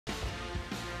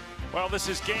Well, this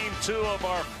is game 2 of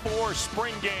our 4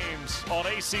 spring games on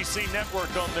ACC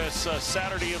Network on this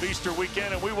Saturday of Easter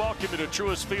weekend, and we welcome you to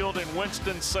Truist Field in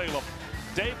Winston-Salem.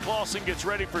 Dave Clawson gets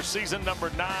ready for season number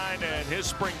 9, and his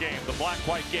spring game, the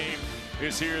black-white game,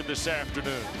 is here this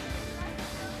afternoon.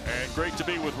 And great to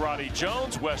be with Roddy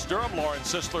Jones, Wes Durham, Lauren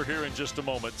Sisler here in just a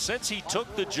moment. Since he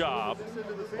took the job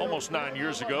almost 9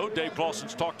 years ago, Dave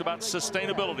Clawson's talked about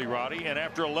sustainability, Roddy, and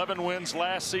after 11 wins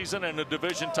last season and a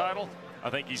division title, I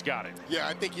think he's got it. Yeah,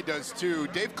 I think he does too.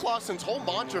 Dave Clawson's whole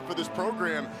mantra for this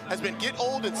program has been get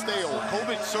old and stay old.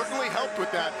 COVID certainly helped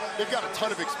with that. They've got a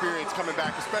ton of experience coming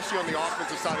back, especially on the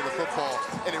offensive side of the football.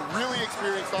 And a really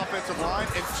experienced offensive line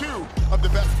and 2 of the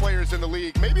best players in the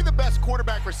league. Maybe the best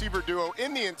quarterback receiver duo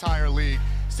in the entire league.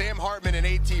 Sam Hartman and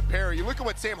A.T. Perry. You look at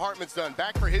what Sam Hartman's done.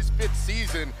 Back for his 5th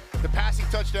season. The passing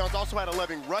touchdowns, also had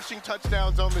 11 rushing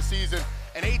touchdowns on the season.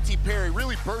 And A.T. Perry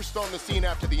really burst on the scene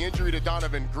after the injury to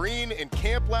Donovan Green in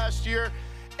camp last year.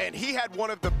 And he had one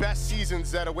of the best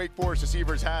seasons that a Wake Forest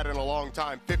receiver's had in a long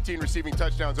time. 15 receiving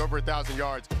touchdowns, over 1,000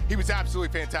 yards. He was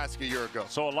absolutely fantastic a year ago.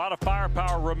 So a lot of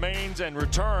firepower remains and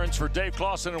returns for Dave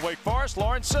Clawson and Wake Forest.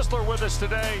 Lauren Sisler with us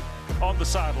today on the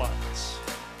sidelines.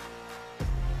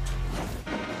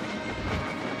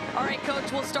 All right,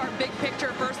 Coach, we'll start big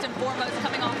picture first and foremost,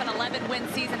 coming off an 11-win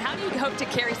season. How do you hope to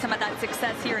carry some of that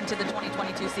success here into the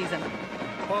 2022 season?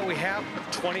 Well, we have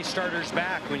 20 starters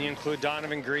back when you include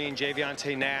Donovan Green,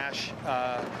 Javionte Nash.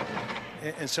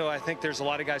 And so I think there's a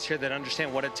lot of guys here that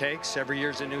understand what it takes. Every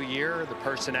year's a new year, the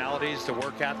personalities, the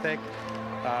work ethic.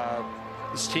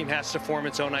 This team has to form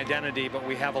its own identity, but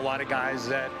we have a lot of guys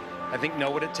that I think know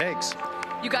what it takes.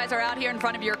 You guys are out here in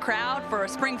front of your crowd for a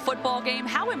spring football game.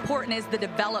 How important is the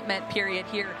development period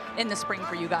here in the spring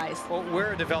for you guys? Well,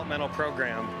 we're a developmental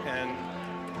program, and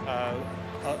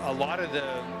a lot of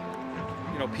the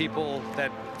people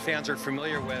that fans are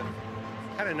familiar with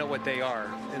kind of know what they are.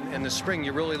 In the spring,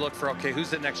 you really look for, okay,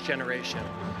 who's the next generation?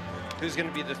 Who's going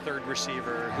to be the 3rd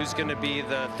receiver? Who's going to be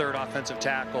the 3rd offensive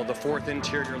tackle, the 4th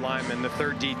interior lineman, the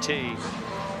 3rd DT?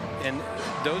 And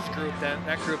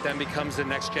that group then becomes the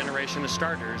next generation of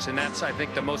starters. And that's, I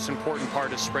think, the most important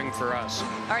part of spring for us.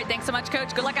 All right, thanks so much,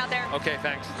 Coach. Good luck out there. Okay,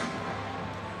 thanks.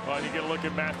 Well, you get a look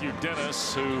at Matthew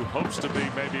Dennis, who hopes to be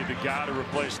maybe the guy to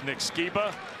replace Nick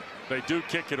Skiba. They do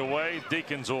kick it away.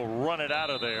 Deacons will run it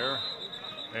out of there.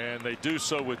 And they do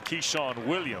so with Keyshawn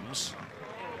Williams.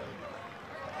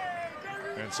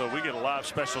 And so we get a live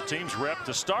special teams rep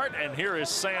to start. And here is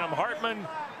Sam Hartman,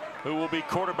 who will be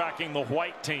quarterbacking the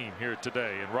white team here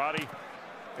today. And Roddy,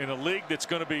 in a league that's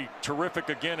going to be terrific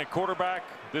again at quarterback,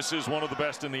 this is one of the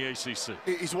best in the ACC.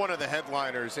 He's one of the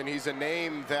headliners, and he's a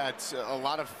name that a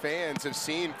lot of fans have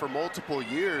seen for multiple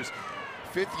years.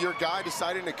 5th-year guy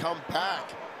deciding to come back.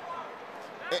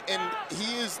 And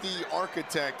he is the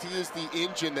architect. He is the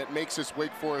engine that makes this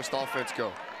Wake Forest offense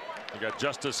go. You got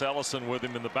Justice Ellison with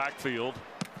him in the backfield.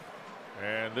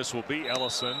 And this will be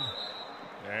Ellison.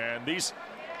 And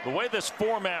the way this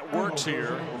format works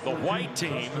here, the white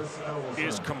team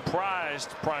is comprised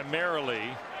primarily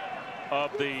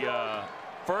of the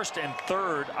 1st and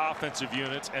 3rd offensive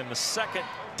units and the 2nd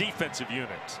defensive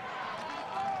unit.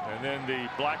 And then the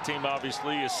black team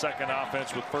obviously is 2nd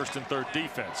offense with 1st and 3rd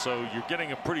defense. So you're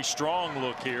getting a pretty strong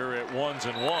look here at 1s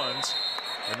and 1s.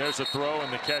 And there's a throw,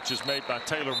 and the catch is made by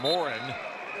Taylor Morin.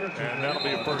 And that'll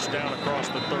be a first down across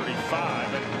the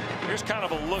 35. And here's kind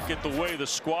of a look at the way the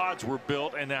squads were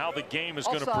built and how the game is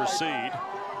going to proceed.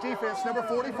 Defense number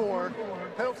 44.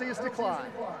 Penalty is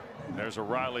declined. There's a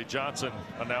Riley Johnson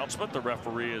announcement. The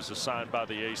referee is assigned by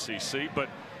the ACC. But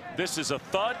this is a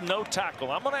thud, no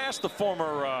tackle. I'm going to ask the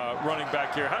former running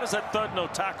back here, how does that thud, no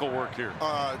tackle work here?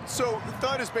 So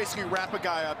thud is basically wrap a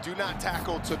guy up, do not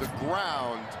tackle to the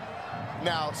ground.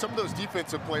 Now, some of those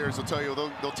defensive players will tell you,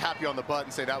 they'll tap you on the butt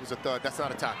and say that was a thud. That's not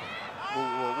a tackle.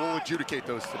 We'll adjudicate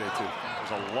those today, too.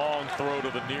 There's a long throw to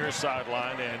the near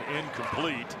sideline and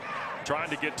incomplete.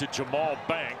 Trying to get to Jamal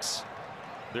Banks.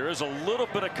 There is a little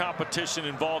bit of competition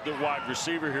involved at wide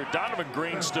receiver here. Donovan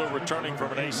Green still returning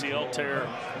from an ACL tear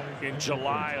in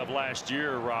July of last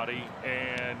year, Roddy.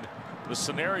 And the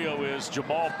scenario is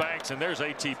Jamal Banks, and there's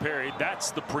A.T. Perry. That's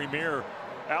the premier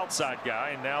outside guy,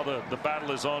 and now the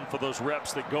battle is on for those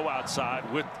reps that go outside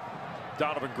with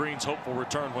Donovan Green's hopeful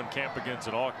return when camp begins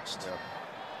in August. Yep.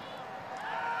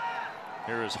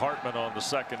 Here is Hartman on the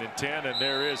 2nd and 10, and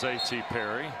there is A.T.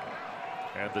 Perry.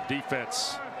 And the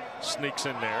defense sneaks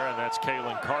in there, and that's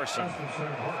Kalen Carson,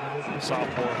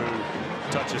 sophomore,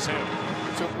 who touches him.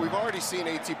 So we've already seen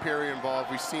A.T. Perry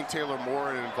involved. We've seen Taylor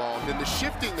Morin involved. And the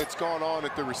shifting that's gone on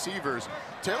at the receivers,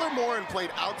 Taylor Morin played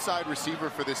outside receiver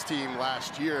for this team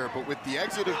last year, but with the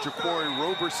exit of Jaquari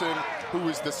Roberson, who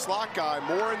was the slot guy,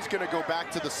 Morin's going to go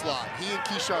back to the slot. He and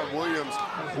Keyshawn Williams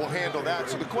will handle that.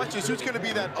 So the question is, who's going to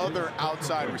be that other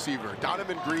outside receiver?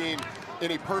 Donovan Green,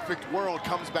 in a perfect world,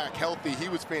 comes back healthy. He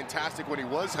was fantastic when he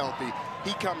was healthy.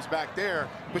 He comes back there,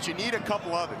 but you need a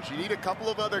couple others. You need a couple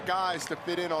of other guys to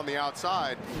fit in on the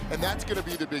outside, and that's going to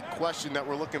be the big question that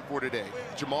we're looking for today.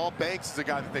 Jamal Banks is a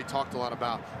guy that they talked a lot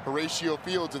about. Horatio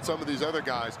Fields and some of these other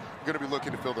guys are going to be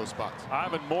looking to fill those spots.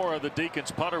 Ivan Mora, the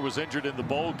Deacons punter, was injured in the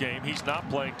bowl game. He's not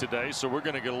playing today, so we're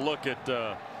going to get a look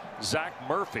at Zach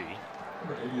Murphy,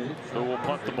 who will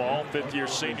punt the ball, fifth-year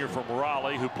senior from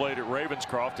Raleigh, who played at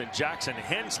Ravenscroft. And Jackson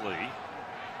Hensley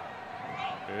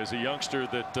is a youngster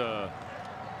that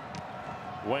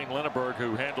Wayne Linneberg,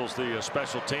 who handles the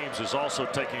special teams, is also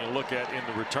taking a look at in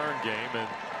the return game. And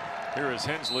here is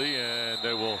Hensley, and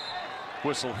they will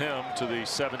whistle him to the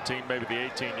 17, maybe the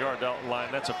 18-yard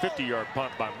line. That's a 50-yard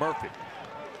punt by Murphy.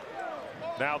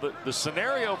 Now, the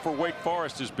scenario for Wake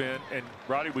Forest has been, and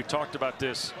Roddy, we talked about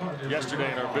this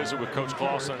yesterday in our visit with Coach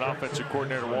Clausen and offensive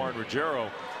coordinator Warren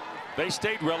Ruggiero. They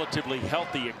stayed relatively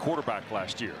healthy at quarterback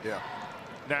last year. Yeah.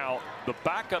 Now, the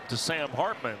backup to Sam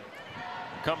Hartman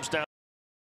comes down to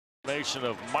a combination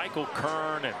of Michael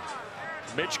Kern and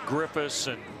Mitch Griffiths,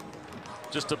 and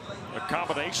just a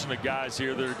combination of guys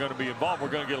here that are going to be involved. We're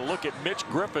going to get a look at Mitch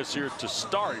Griffiths here to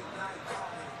start.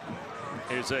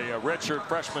 Is a redshirt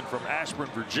freshman from Ashburn,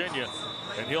 Virginia,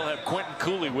 and he'll have Quentin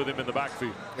Cooley with him in the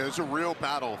backfield. Yeah, there's a real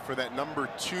battle for that number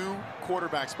 2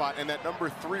 quarterback spot and that number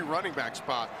 3 running back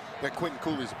spot that Quentin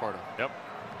Cooley's a part of. Yep.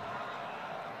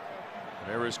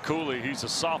 There is Cooley. He's a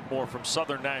sophomore from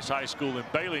Southern Nash High School in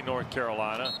Bailey, North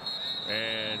Carolina,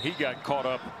 and he got caught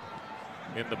up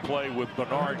in the play with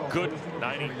Bernard Gooden.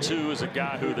 92 is a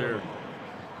guy who they're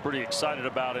pretty excited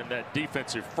about in that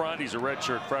defensive front. He's a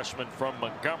redshirt freshman from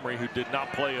Montgomery who did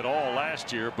not play at all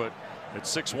last year, but at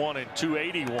 6'1" and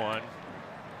 281.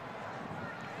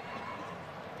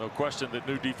 No question that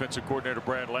new defensive coordinator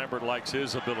Brad Lambert likes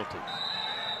his ability.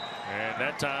 And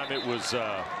that time it was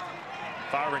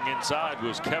firing inside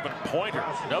was Kevin Pointer,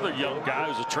 another young guy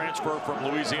who's a transfer from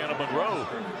Louisiana Monroe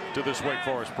to this Wake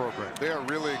Forest program. They are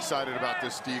really excited about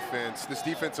this defense, this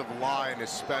defensive line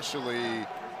especially.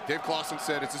 Dave Clausen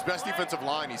said it's his best defensive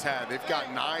line he's had. They've got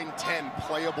 9-10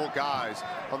 playable guys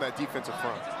on that defensive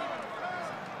front.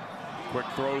 Quick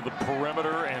throw to the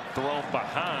perimeter and thrown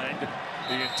behind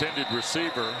the intended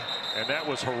receiver, and that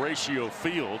was Horatio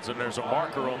Fields, and there's a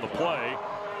marker on the play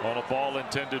on a ball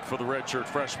intended for the redshirt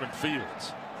freshman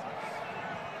Fields.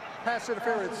 Pass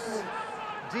interference,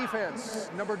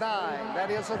 defense, number 9. That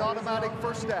is an automatic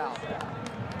first down.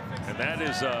 And that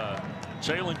is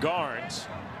Jalen Garnes,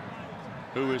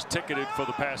 who is ticketed for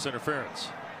the pass interference.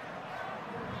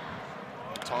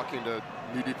 Talking to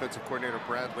new defensive coordinator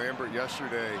Brad Lambert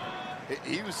yesterday,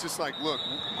 he was just like, look,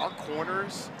 our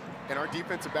corners and our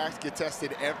defensive backs get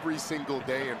tested every single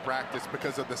day in practice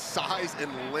because of the size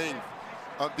and length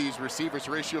of these receivers.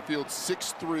 Horatio Fields,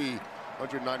 6'3",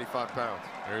 195 pounds.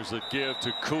 There's a give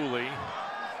to Cooley,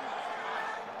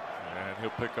 and he'll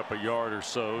pick up a yard or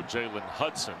so. Jalen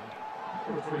Hudson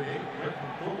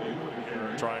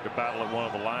trying to battle at one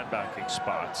of the linebacking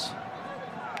spots.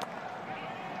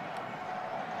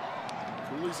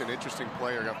 Cooley's an interesting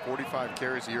player. Got 45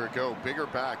 carries a year ago. Bigger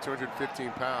back,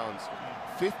 215 pounds.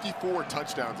 54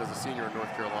 touchdowns as a senior in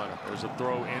North Carolina. There's a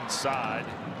throw inside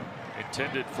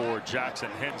intended for Jackson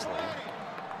Hensley.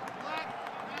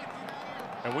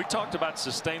 And we talked about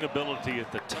sustainability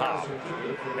at the top,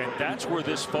 and that's where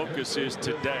this focus is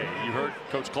today. You heard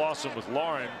Coach Clausen with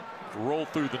Lauren roll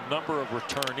through the number of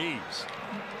returnees,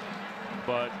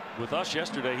 but with us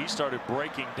yesterday he started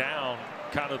breaking down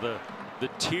kind of the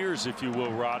tiers, if you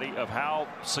will, Roddy, of how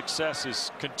success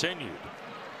is continued,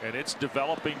 and it's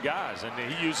developing guys. And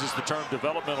he uses the term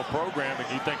developmental program,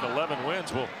 and you think 11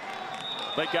 wins, well,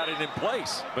 they got it in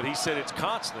place, but he said it's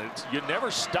constant. You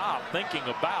never stop thinking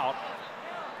about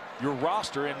your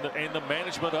roster and the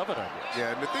management of it, I guess.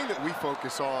 Yeah, and the thing that we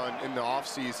focus on in the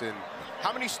offseason,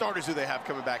 how many starters do they have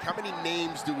coming back? How many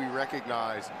names do we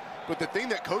recognize? But the thing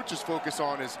that coaches focus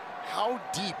on is how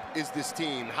deep is this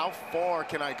team? How far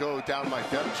can I go down my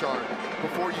depth chart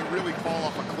before you really fall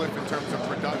off a cliff in terms of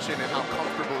production and how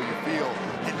comfortable you feel?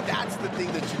 And that's the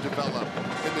thing that you develop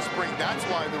in the spring. That's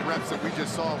why the reps that we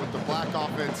just saw with the black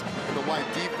offense and the white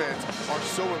defense are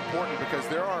so important, because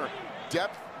there are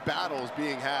depth battles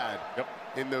being had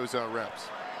in those reps.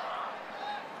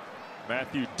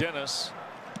 Matthew Dennis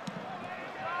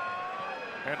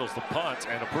handles the punt,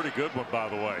 and a pretty good one, by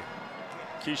the way.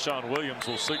 Keyshawn Williams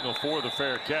will signal for the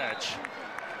fair catch.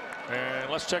 And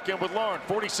let's check in with Lauren.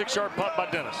 46-yard punt by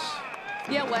Dennis.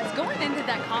 Yeah, Wes, going into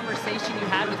that conversation you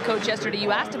had with Coach yesterday,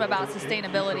 you asked him about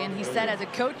sustainability, and he said as a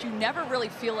coach, you never really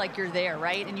feel like you're there,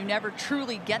 right? And you never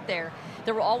truly get there.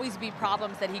 There will always be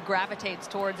problems that he gravitates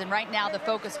towards, and right now the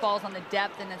focus falls on the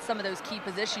depth and in some of those key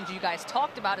positions you guys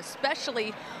talked about,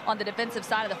 especially on the defensive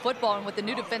side of the football. And with the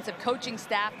new defensive coaching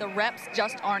staff, the reps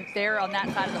just aren't there on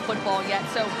that side of the football yet.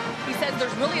 So he says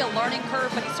there's really a learning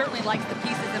curve, but he certainly likes the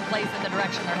pieces in place in the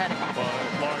direction they're heading.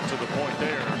 Well, Lauren, to the point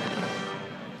there,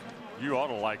 you ought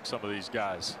to like some of these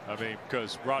guys. I mean,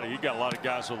 because, Roddy, you got a lot of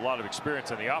guys with a lot of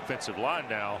experience in the offensive line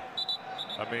now.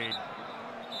 I mean,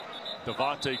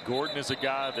 Devontae Gordon is a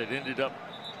guy that ended up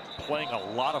playing a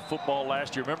lot of football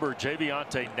last year. Remember,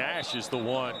 Javiante Nash is the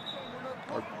one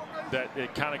that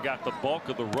it kind of got the bulk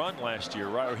of the run last year,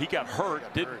 right? Or he got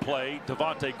hurt, didn't play.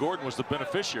 Devontae Gordon was the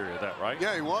beneficiary of that, right?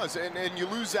 Yeah, he was. And you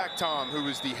lose Zach Tom, who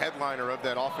was the headliner of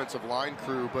that offensive line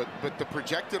crew. But the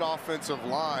projected offensive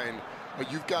line,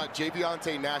 you've got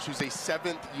Javiante Nash, who's a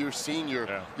 7th-year senior.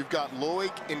 Yeah. You've got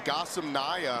Loic Ngassam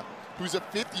Naya, who's a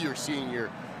 5th-year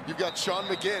senior. You've got Sean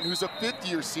McGinn, who's a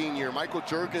 5th-year senior. Michael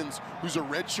Juergens, who's a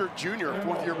redshirt junior, a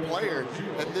 4th-year player.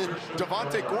 And then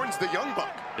Devontae Gordon's the young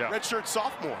buck, redshirt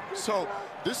sophomore. So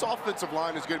this offensive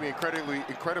line is going to be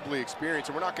incredibly experienced,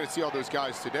 and we're not going to see all those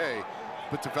guys today.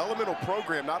 But developmental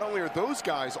program, not only are those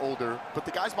guys older, but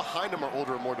the guys behind them are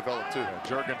older and more developed too. Yeah,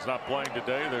 Juergens not playing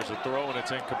today. There's a throw, and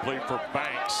it's incomplete for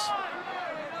Banks.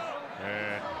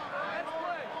 And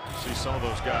see some of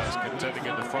those guys contending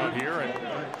in the front here, and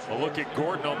a look at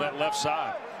Gordon on that left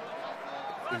side.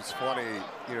 It's funny,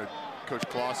 you know, Coach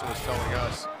Clausen was telling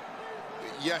us,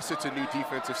 yes, it's a new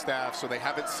defensive staff, so they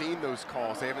haven't seen those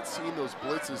calls. They haven't seen those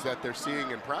blitzes that they're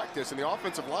seeing in practice, and the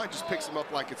offensive line just picks them up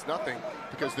like it's nothing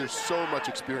because there's so much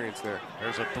experience there.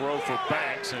 There's a throw for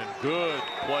Banks, and good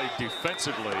play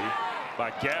defensively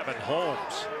by Gavin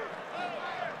Holmes.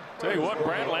 Tell you what,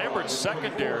 Brad Lambert's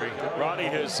secondary, Roddy,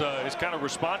 has kind of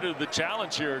responded to the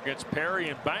challenge here against Perry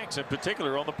and Banks in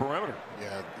particular on the perimeter.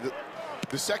 Yeah,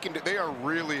 the second, they are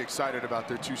really excited about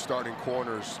their 2 starting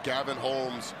corners, Gavin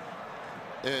Holmes,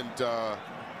 and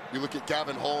you look at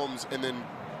Gavin Holmes and then,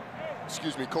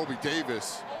 excuse me, Kobe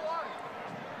Davis,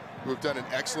 who have done an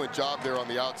excellent job there on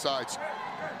the outside.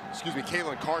 Excuse me,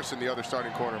 Kalen Carson, the other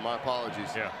starting corner, my apologies.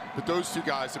 Yeah. But those 2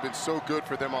 guys have been so good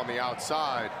for them on the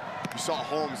outside. You saw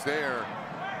Holmes there.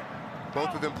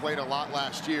 Both of them played a lot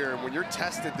last year, and when you're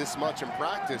tested this much in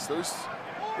practice, those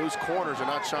corners are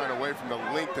not shying away from the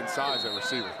length and size at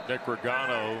receiver. Nick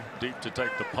Regano deep to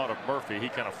take the punt of Murphy. He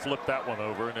kind of flipped that one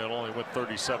over, and it only went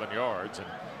 37 yards. And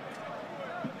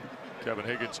Kevin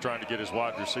Higgins trying to get his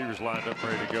wide receivers lined up,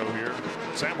 ready to go here.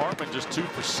 Sam Hartman just 2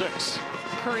 for 6.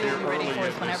 Curry will be ready for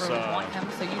us whenever we want him,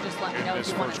 so you just let me know if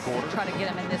you want to try to get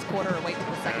him in this quarter or wait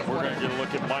for the second quarter. We're going to get a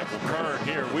look at Michael Kern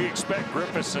here. We expect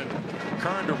Griffiths and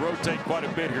Kern to rotate quite a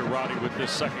bit here, Roddy, with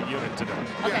this second unit today.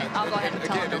 Okay, I'll go ahead and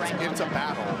tell him to wrangle. It's a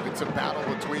battle. It's a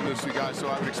battle between those 2 guys, so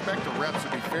I would expect the reps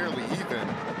to be fairly even.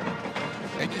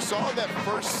 And you saw in that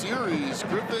first series,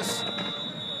 Griffiths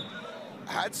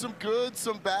had some good,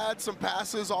 some bad, some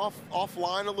passes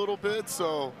offline a little bit.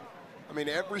 So, I mean,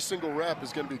 every single rep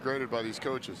is going to be graded by these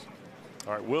coaches.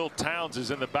 All right, Will Towns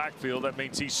is in the backfield. That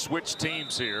means he switched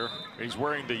teams here. He's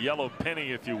wearing the yellow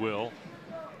penny, if you will.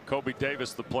 Kobe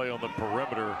Davis, the play on the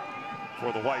perimeter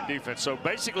for the white defense. So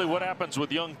basically what happens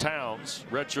with young Towns,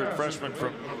 redshirt freshman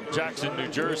from Jackson, New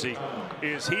Jersey,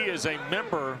 is he is a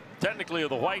member technically of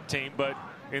the white team, but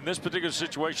in this particular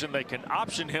situation, they can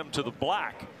option him to the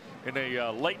black in a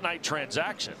late night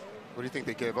transaction. What do you think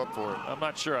they gave up for him? I'm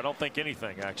not sure. I don't think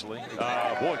anything, actually.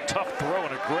 Boy, tough throw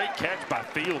and a great catch by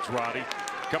Fields, Roddy.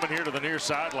 Coming here to the near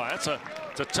sideline. It's a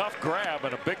tough grab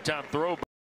and a big-time throw.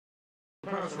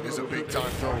 It is a big-time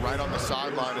throw right on the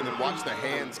sideline, and then watch the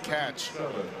hands catch.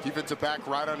 Defensive back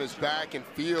right on his back, and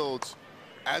Fields,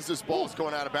 as this ball's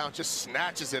going out of bounds, just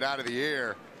snatches it out of the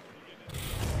air.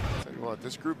 I'll tell you what,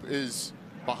 this group is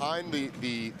behind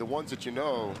the ones that you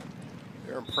know.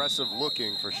 They're impressive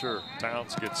looking for sure.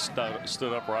 Towns gets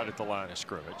stood up right at the line of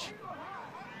scrimmage.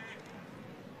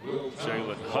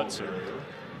 Jalen Hudson.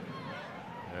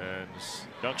 And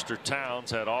youngster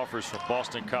Towns had offers from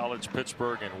Boston College,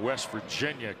 Pittsburgh, and West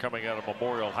Virginia coming out of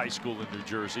Memorial High School in New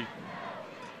Jersey.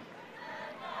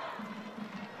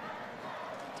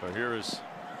 So here is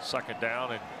second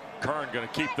down, and Kern going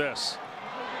to keep this.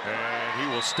 And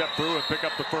he will step through and pick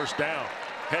up the first down.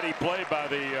 Heady play by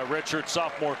the redshirt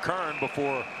sophomore Kern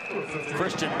before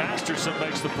Christian Masterson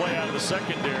makes the play out of the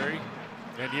secondary.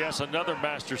 And yes, another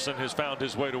Masterson has found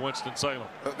his way to Winston-Salem.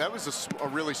 That was a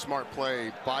really smart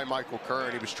play by Michael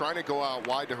Kern. He was trying to go out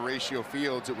wide to Horatio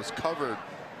Fields. It was covered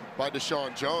by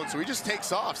Deshaun Jones. So he just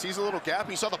takes off, sees a little gap.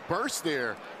 You saw the burst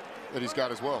there that he's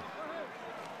got as well.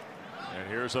 And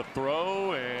here's a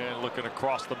throw, and looking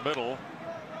across the middle,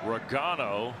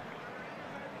 Regano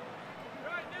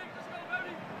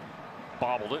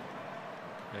bobbled it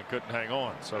and couldn't hang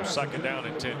on. So second down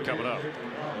and 10 coming up.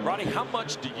 Ronnie, how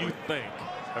much do you think?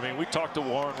 I mean, we talked to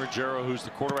Warren Ruggiero, who's the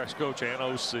quarterback's coach and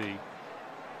OC.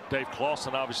 Dave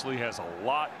Clawson obviously has a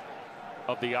lot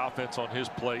of the offense on his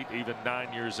plate, even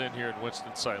 9 years in here in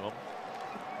Winston-Salem.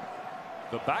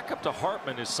 The backup to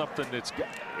Hartman is something it's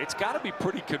got to be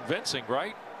pretty convincing,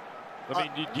 right? I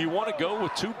mean, do you want to go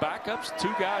with two backups,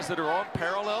 two guys that are on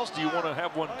parallels? Do you want to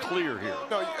have one clear here?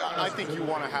 No, I think you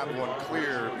want to have one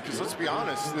clear because let's be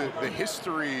honest, the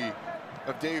history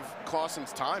of Dave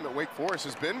Clawson's time at Wake Forest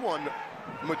has been one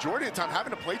majority of the time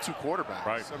having to play two quarterbacks.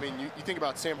 Right. I mean, you think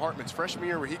about Sam Hartman's freshman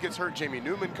year where he gets hurt, Jamie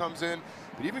Newman comes in,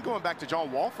 but even going back to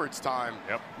John Walford's time,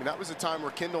 I mean, that was a time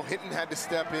where Kendall Hinton had to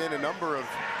step in a number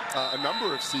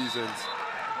of seasons.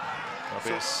 There'll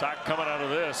be a sack coming out of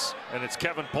this, and it's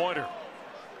Kevin Pointer.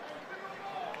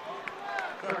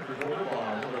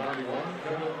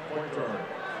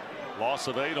 Loss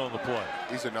of 8 on the play.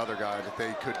 He's another guy that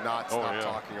they could not stop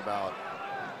talking about.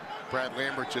 Brad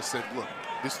Lambert just said, look,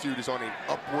 this dude is on an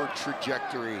upward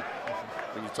trajectory.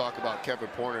 When you talk about Kevin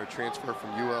Pointer, transfer from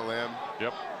ULM.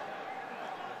 Yep.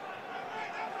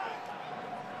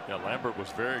 Yeah, Lambert was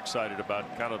very excited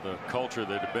about kind of the culture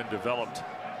that had been developed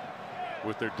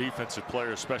with their defensive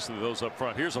players, especially those up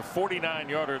front. Here's a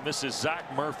 49-yarder, and this is Zach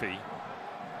Murphy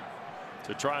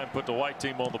to try and put the white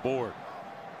team on the board.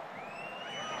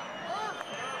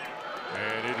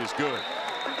 And it is good.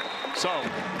 So,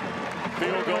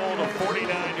 field goal to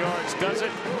 49 yards does it.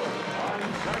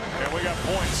 And we got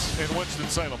points in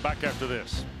Winston-Salem. Back after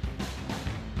this.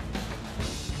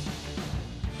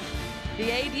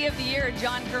 The AD of the year,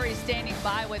 John Curry, standing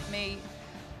by with me.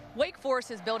 Wake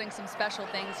Forest is building some special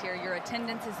things here. Your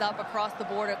attendance is up across the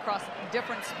board, across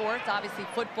different sports, obviously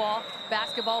football,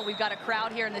 basketball. We've got a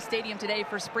crowd here in the stadium today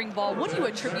for spring ball. What do you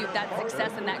attribute that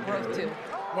success and that growth to?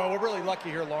 Well, we're really lucky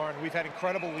here, Lauren. We've had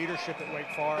incredible leadership at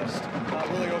Wake Forest,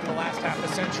 really over the last half a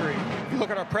century. If you look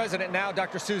at our president now,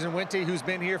 Dr. Susan Wente, who's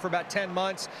been here for about 10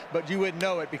 months, but you wouldn't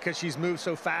know it because she's moved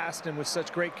so fast and with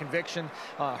such great conviction.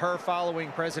 Her following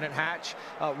President Hatch.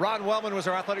 Ron Wellman was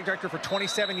our athletic director for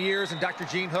 27 years, and Dr.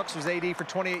 Gene Hooks was AD for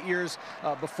 28 years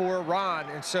before Ron.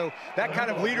 And so that kind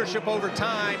of leadership over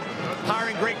time,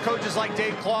 hiring great coaches like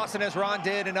Dave Clawson, as Ron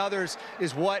did, and others,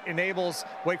 is what enables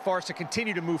Wake Forest to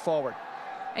continue to move forward.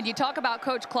 And you talk about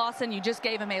Coach Clawson, you just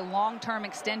gave him a long-term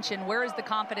extension. Where is the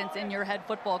confidence in your head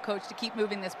football coach to keep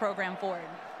moving this program forward?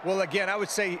 Well, again, I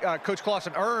would say Coach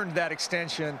Clawson earned that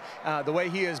extension. The way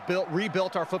he has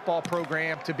rebuilt our football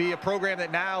program to be a program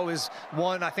that now is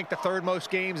won, I think, the third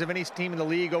most games of any team in the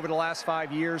league over the last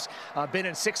 5 years. Been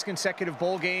in 6 consecutive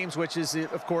bowl games, which is,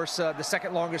 of course, the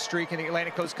second longest streak in the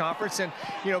Atlantic Coast Conference, and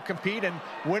compete and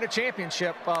win a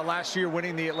championship last year,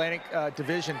 winning the Atlantic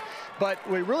Division. But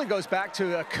it really goes back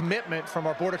to a commitment from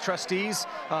our Board of Trustees,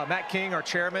 Matt King, our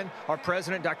chairman, our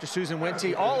president, Dr. Susan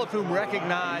Wente, all of whom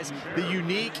recognize the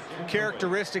unique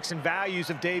characteristics and values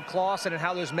of Dave Clawson and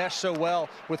how those mesh so well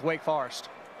with Wake Forest.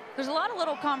 There's a lot of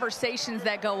little conversations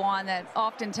that go on that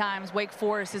oftentimes Wake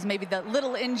Forest is maybe the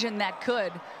little engine that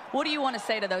could. What do you want to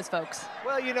say to those folks?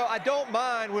 Well, I don't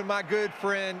mind when my good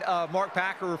friend Mark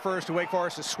Packer refers to Wake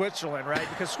Forest as Switzerland, right?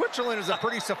 Because Switzerland is a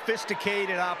pretty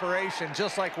sophisticated operation,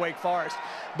 just like Wake Forest.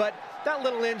 But that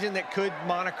little engine that could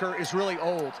moniker is really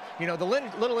old. The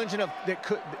little engine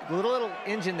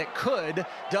that could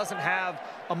doesn't have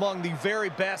among the very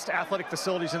best athletic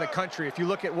facilities in the country. If you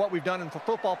look at what we've done in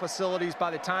football facilities,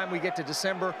 by the time we get to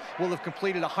December, we'll have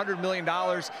completed $100 million,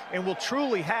 and we'll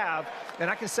truly have, and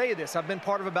I can say this, I've been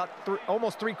part of about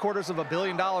almost $750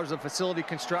 million of facility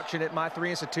construction at my 3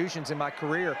 institutions in my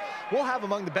career. We'll have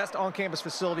among the best on-campus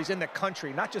facilities in the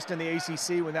country, not just in the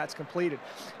ACC when that's completed.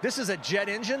 This is a jet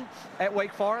engine at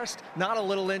Wake Forest, not a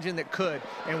little engine that could.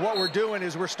 And what we're doing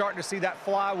is we're starting to see that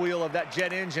flywheel of that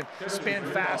jet engine spin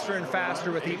faster and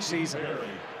faster with each season.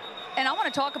 And I want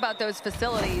to talk about those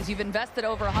facilities. You've invested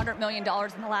over $100 million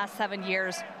in the last 7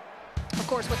 years. Of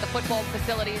course, with the football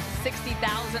facilities,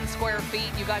 60,000 square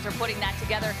feet, you guys are putting that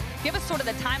together. Give us sort of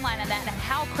the timeline on that and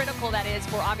how critical that is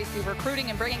for obviously recruiting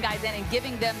and bringing guys in and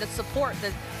giving them the support,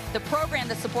 the program,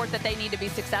 the support that they need to be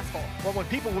successful. Well, when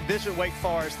people visit Wake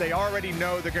Forest, they already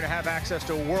know they're going to have access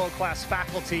to world-class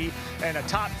faculty and a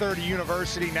top 30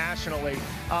 university nationally.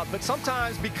 But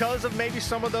sometimes, because of maybe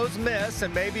some of those myths,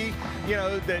 and maybe, you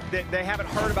know, that they haven't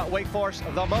heard about Wake Forest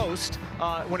the most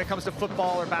when it comes to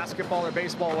football or basketball or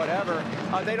baseball, whatever,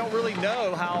 they don't really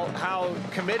know how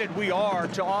committed we are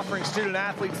to offering student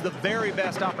athletes the very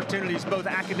best opportunities, both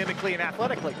academically and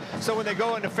athletically. So when they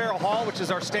go into Farrell Hall, which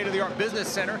is our state-of-the-art business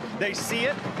center, they see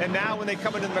it, and now when they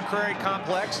come into the McCrary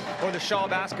Complex or the Shaw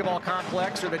Basketball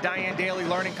Complex or the Diane Daly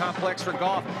Learning Complex for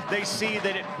golf, they see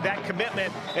that that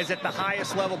commitment is at the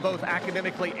highest level, both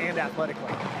academically and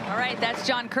athletically. All right, that's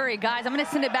John Curry. Guys, I'm going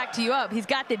to send it back to you up. He's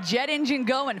got the jet engine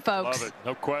going, folks. Love it,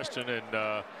 no question.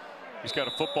 And he's got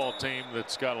a football team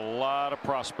that's got a lot of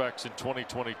prospects in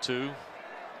 2022.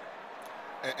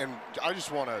 And I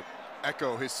just want to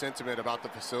echo his sentiment about the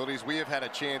facilities. We have had a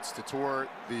chance to tour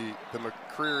the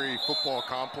McCreary football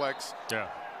complex. Yeah.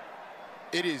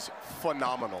 It is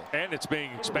phenomenal. And it's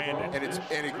being expanded.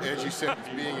 And as you said, it's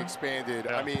being expanded.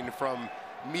 Yeah. I mean, from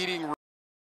meeting room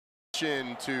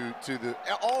to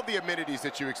all the amenities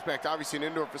that you expect. Obviously, an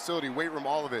indoor facility, weight room,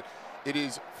 all of it. It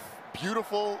is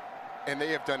beautiful, and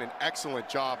they have done an excellent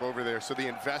job over there. So the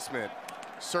investment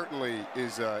certainly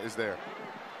is there.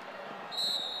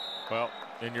 Well,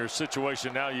 in your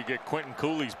situation now, you get Quentin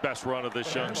Cooley's best run of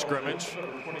this young scrimmage.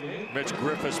 Mitch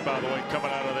Griffiths, by the way,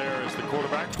 coming out of there as the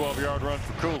quarterback. 12-yard run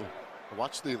for Cooley.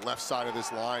 Watch the left side of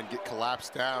this line get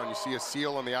collapsed down. You see a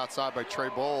seal on the outside by Trey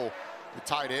Bowl, the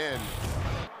tight end.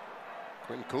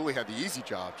 Quentin Cooley had the easy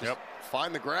job. Just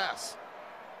find the grass.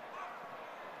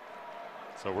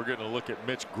 So we're going to look at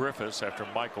Mitch Griffiths after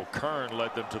Michael Kern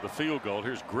led them to the field goal.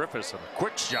 Here's Griffiths and a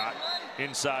quick shot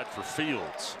inside for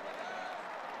Fields.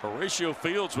 Horatio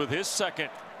Fields with his second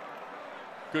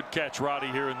good catch, Roddy,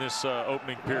 here in this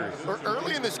opening period.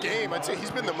 Early in this game, I'd say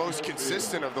he's been the most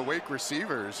consistent of the Wake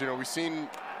receivers. You know, we've seen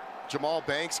Jamal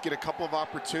Banks get a couple of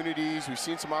opportunities. We've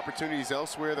seen some opportunities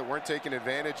elsewhere that weren't taken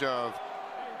advantage of.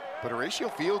 But Horatio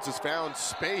Fields has found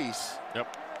space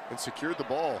and secured the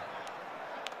ball.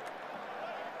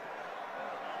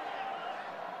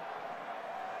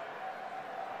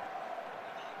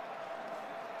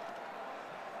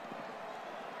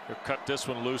 He'll cut this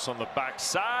one loose on the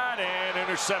backside and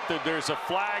intercepted. There's a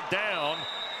flag down,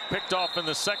 picked off in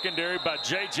the secondary by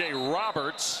J.J.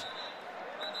 Roberts.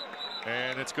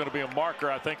 And it's going to be a marker,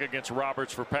 I think, against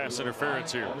Roberts for pass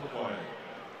interference here.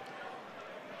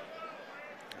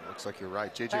 Looks like you're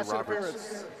right. J.J.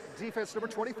 Roberts. Defense number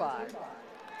 25.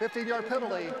 15-yard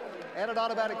penalty and an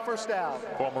automatic first down.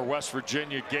 Former West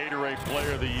Virginia Gatorade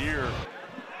Player of the Year.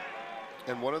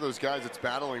 And one of those guys that's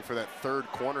battling for that third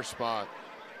corner spot.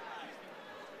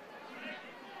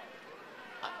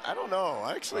 I don't know.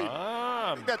 Actually,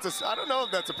 I think that's I don't know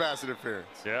if that's a pass interference.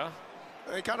 Yeah.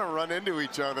 They kind of run into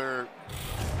each other.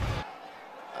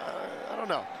 I don't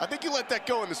know. I think you let that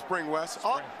go in the spring, Wes.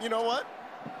 Oh, you know what?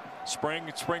 Spring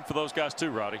for those guys too,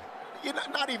 Roddy. You know,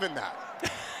 not even that.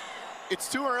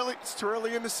 It's too early. It's too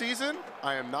early in the season.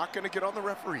 I am not going to get on the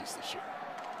referees this year.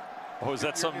 Oh, is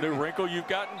that some new wrinkle you've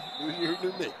gotten? New year,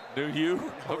 new me. New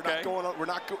you? Okay. We're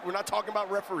not talking about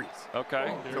referees.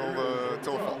 Okay. Till the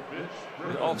fall.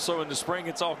 Also in the spring,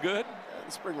 it's all good. In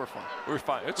the spring, we're fine. We're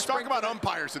fine. We're talking about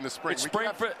umpires in the spring. It's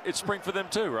spring for them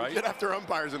too, right? We get after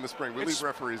umpires in the spring. We leave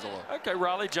referees alone. Okay,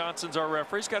 Riley Johnson's our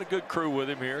referee. He's got a good crew with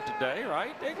him here today,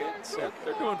 right? They're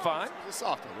doing fine. It's a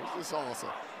soft one. It's almost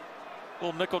a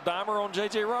little nickel dimer on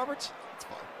J.J. Roberts. It's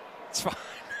fine. It's fine.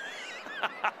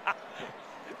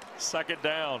 Second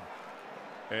down.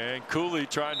 And Cooley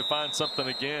trying to find something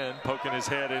again, poking his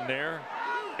head in there.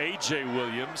 A.J.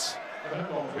 Williams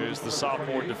is the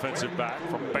sophomore defensive back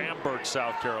from Bamberg,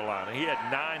 South Carolina. He had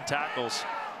 9 tackles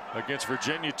against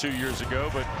Virginia 2 years ago,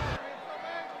 but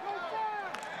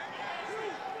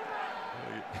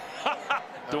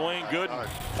Dwayne Gooden,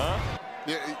 huh?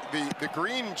 Yeah, the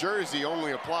green jersey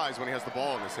only applies when he has the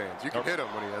ball in his hands. You can hit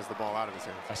him when he has the ball out of his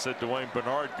hands. I said Dwayne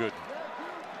Bernard Gooden.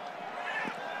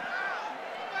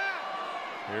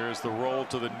 Here's the roll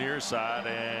to the near side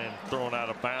and thrown out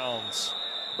of bounds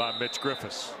by Mitch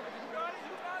Griffiths.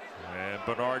 And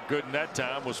Bernard Gooden that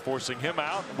time was forcing him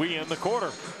out. We end the quarter.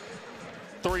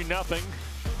 3-0.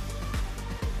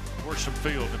 Worsham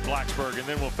Field in Blacksburg. And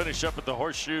then we'll finish up at the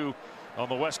Horseshoe on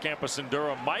the West Campus in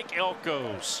Durham. Mike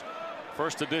Elko's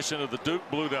first edition of the Duke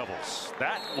Blue Devils.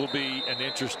 That will be an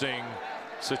interesting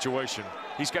situation.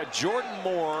 He's got Jordan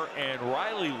Moore and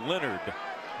Riley Leonard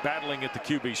battling at the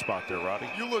QB spot there, Roddy?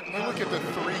 You look at the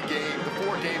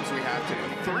 4 games we have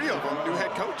today. 3 of them new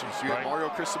head coaches. You had Mario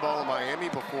Cristobal in Miami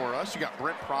before us. You got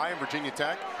Brent Pry in Virginia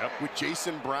Tech with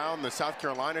Jason Brown, the South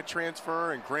Carolina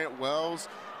transfer, and Grant Wells,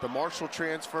 the Marshall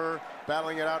transfer,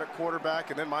 battling it out at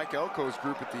quarterback, and then Mike Elko's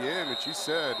group at the end, which you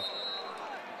said.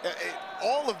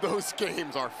 All of those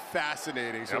games are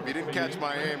fascinating. So if you didn't catch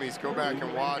Miami's, go back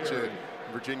and watch it.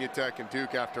 Virginia Tech and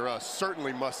Duke after us.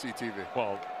 Certainly must-see TV.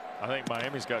 Well, I think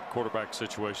Miami's got quarterback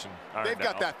situation ironed out. They've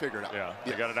got that figured out. Yeah,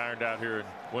 they got it ironed out here in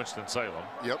Winston-Salem.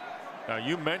 Yep. Now,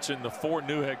 you mentioned the 4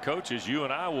 new head coaches. You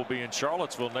and I will be in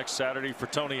Charlottesville next Saturday for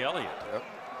Tony Elliott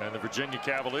and the Virginia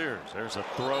Cavaliers. There's a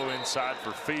throw inside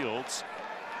for Fields.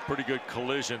 Pretty good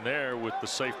collision there with the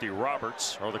safety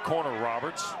Roberts, or the corner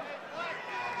Roberts.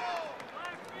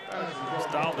 Let's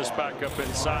dial this back up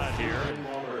inside here.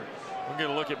 We're going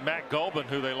to look at Matt Golban,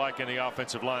 who they like in the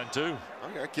offensive line, too.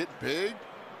 Okay, getting big.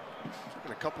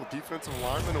 Taking a couple defensive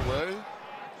linemen away.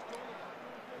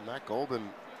 Matt Golban,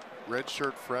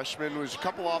 redshirt freshman. There's a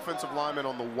couple offensive linemen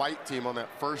on the white team on that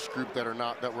first group that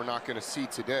we're not going to see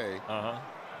today.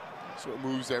 So it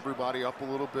moves everybody up a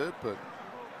little bit, but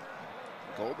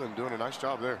Golban doing a nice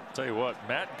job there. Tell you what,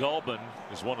 Matt Golban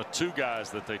is one of 2 guys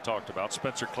that they talked about.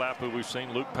 Spencer Clapp, who we've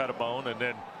seen, Luke Pettibone, and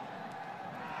then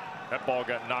that ball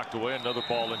got knocked away. Another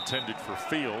ball intended for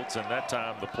Fields, and that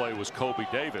time the play was Kobe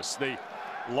Davis.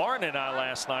 Lauren and I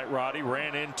last night, Roddy,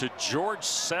 ran into George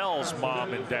Sell's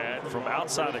mom and dad from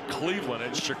outside of Cleveland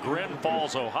at Chagrin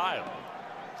Falls, Ohio.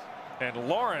 And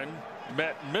Lauren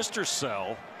met Mr.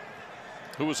 Sell,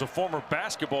 who was a former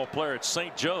basketball player at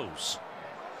St. Joe's.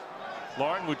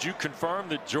 Lauren, would you confirm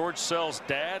that George Sell's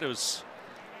dad is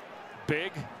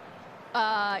big?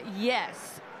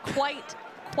 Yes, quite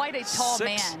a tall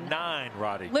man. 6'9",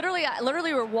 Roddy.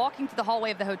 Literally, we're walking through the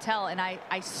hallway of the hotel, and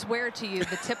I swear to you,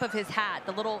 the tip of his hat,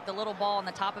 the little ball on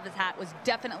the top of his hat, was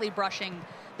definitely brushing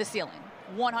the ceiling,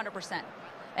 100%.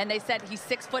 And they said he's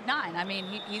 6'9". I mean,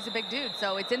 he's a big dude.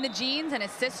 So it's in the genes. And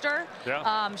his sister,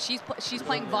 she's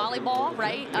playing volleyball,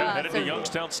 right? Headed to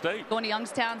Youngstown State. Going to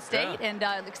Youngstown State, and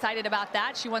excited about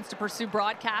that. She wants to pursue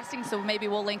broadcasting, so maybe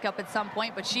we'll link up at some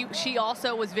point. But she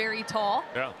also was very tall,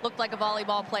 looked like a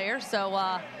volleyball player. So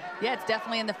yeah, it's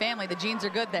definitely in the family. The genes are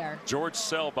good there. George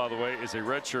Sell, by the way, is a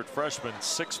redshirt freshman,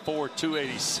 6'4",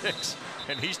 286,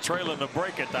 and he's trailing the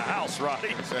break at the house,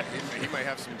 Roddy. He may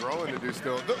have some growing to do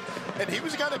still. And he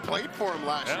was a guy that played for him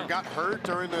last year. Got hurt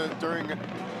during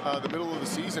the middle of the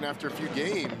season after a few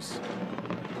games.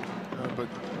 But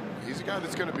he's a guy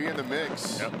that's going to be in the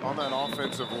mix on that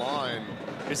offensive line.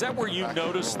 Is that where you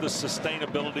notice the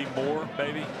sustainability more,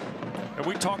 maybe? And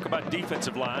we talk about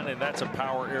defensive line, and that's a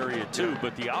power area too.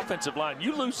 But the offensive line,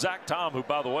 you lose Zach Tom, who,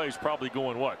 by the way, is probably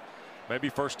going what? Maybe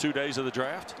first 2 days of the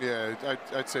draft? Yeah,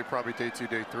 I'd say probably day 2,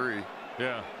 day 3.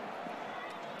 Yeah.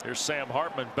 Here's Sam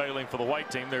Hartman bailing for the white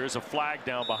team. There is a flag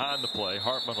down behind the play.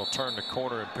 Hartman will turn the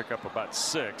corner and pick up about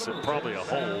 6. And probably a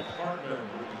hold.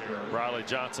 Riley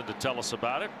Johnson to tell us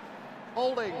about it.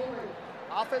 Holding.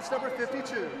 Offense number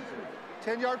 52.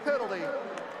 10-yard penalty.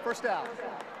 First down.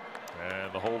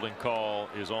 And the holding call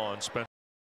is on Spencer,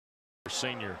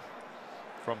 senior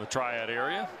from the Triad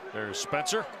area. There's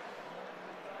Spencer.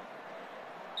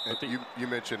 You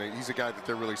mentioned it. He's a guy that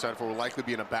they're really excited for. Will likely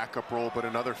be in a backup role, but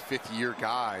another 5th-year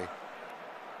guy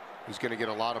who's going to get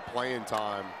a lot of playing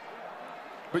time.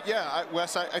 But yeah,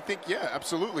 Wes, I think, yeah,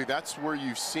 absolutely. That's where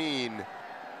you've seen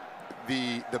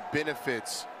the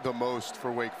benefits the most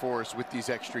for Wake Forest with these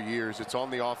extra years. It's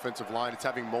on the offensive line. It's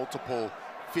having multiple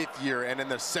 5th-year and then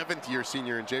the 7th-year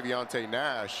senior in Javionte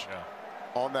Nash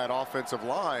on that offensive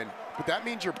line. But that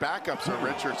means your backups are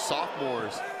redshirt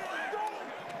sophomores.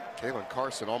 Kalen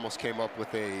Carson almost came up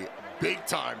with a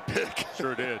big-time pick.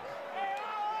 Sure did.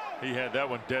 He had that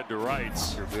one dead to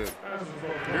rights. Sure did.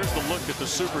 Here's the look at the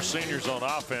super seniors on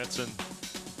offense, and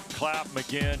Clapp,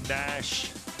 McGinn, Nash,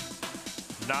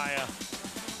 Naya,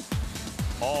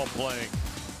 all playing.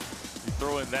 You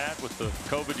throw in that with the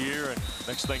COVID year, and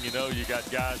next thing you know, you got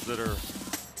guys that are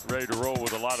ready to roll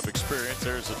with a lot of experience.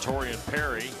 There's a Torian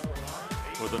Perry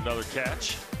with another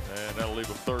catch, and that'll leave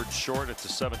him 3rd short. It's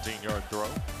a 17-yard throw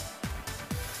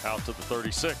out to the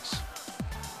 36.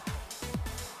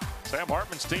 Sam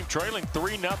Hartman's team trailing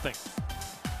 3-0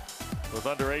 with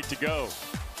under 8 to go.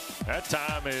 That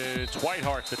time it's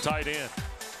Whitehart, the tight end.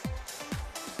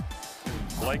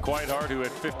 Blake Whitehart, who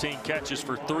had 15 catches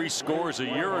for 3 scores a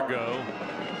year ago,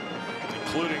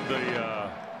 including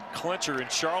the clincher in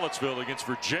Charlottesville against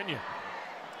Virginia.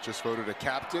 Just voted a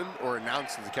captain, or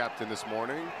announced as the captain this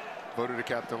morning. Voted a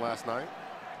captain last night.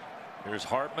 Here's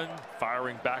Hartman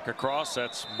firing back across.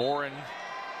 That's Morin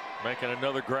making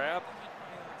another grab.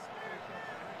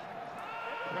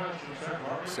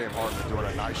 Sam Hartman doing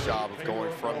a nice job of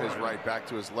going from his right back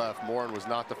to his left. Morin was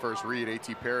not the first read.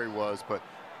 A.T. Perry was, but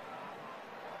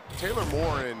Taylor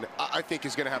Morin, I think,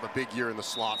 is going to have a big year in the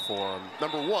slot for him.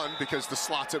 Number one, because the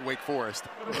slots at Wake Forest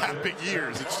have big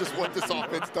years. It's just what this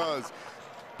offense does.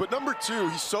 But number two,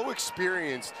 he's so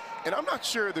experienced, and I'm not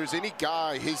sure there's any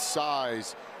guy his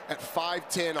size at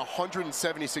 5'10",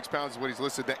 176 pounds is what he's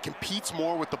listed, that competes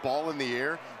more with the ball in the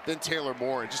air than Taylor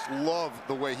Morin. Just love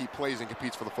the way he plays and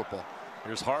competes for the football.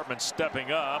 Here's Hartman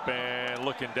stepping up and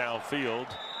looking downfield.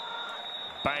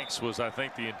 Banks was, I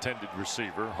think, the intended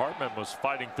receiver. Hartman was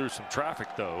fighting through some traffic,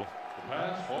 though.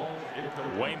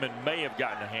 Wayman may have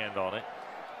gotten a hand on it.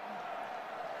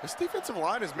 This defensive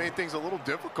line has made things a little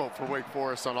difficult for Wake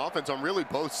Forest on offense on really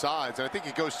both sides, and I think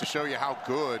it goes to show you how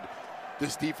good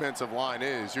this defensive line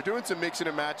is. You're doing some mixing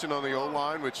and matching on the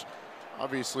O-line, which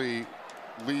obviously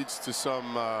leads to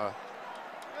some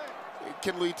it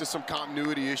can lead to some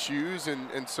continuity issues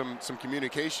and some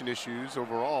communication issues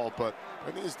overall, but I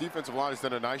think this defensive line has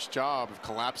done a nice job of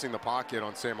collapsing the pocket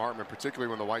on Sam Hartman, particularly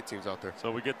when the white team's out there.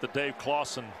 So we get the Dave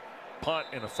Clawson punt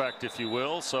in effect, if you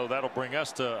will. So that'll bring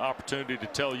us to opportunity to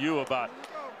tell you about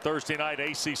Thursday night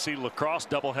ACC lacrosse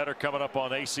doubleheader coming up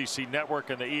on ACC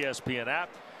Network and the ESPN app.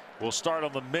 We'll start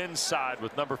on the men's side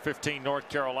with number 15 North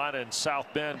Carolina in South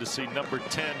Bend to see number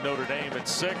 10 Notre Dame at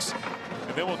 6.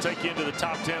 And then we'll take you into the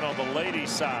top 10 on the ladies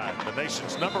side. The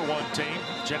nation's #1 team,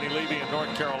 Jenny Levy in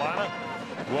North Carolina,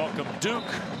 welcome Duke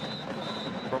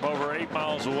from over 8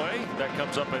 miles away. That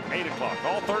comes up at 8 o'clock.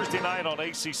 All Thursday night on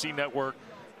ACC Network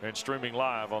and streaming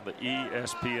live on the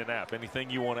ESPN app. Anything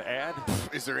you want to add?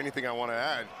 Is there anything I want to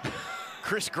add?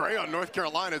 Chris Gray on North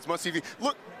Carolina is must-see.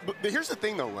 Look, but here's the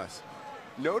thing, though, Wes.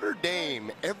 Notre Dame,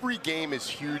 every game is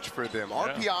huge for them.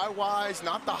 RPI-wise,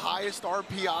 not the highest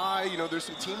RPI. You know, there's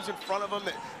some teams in front of them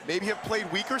that maybe have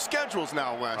played weaker schedules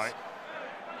now, Wes. Right.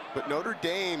 But Notre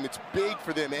Dame, it's big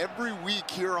for them every week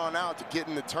here on out to get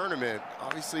in the tournament.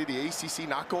 Obviously, the ACC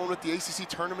not going with the ACC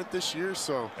tournament this year,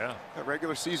 so that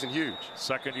regular season huge.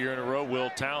 Second year in a row, Will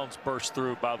Towns burst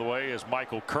through, by the way, as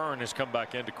Michael Kern has come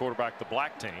back in to quarterback the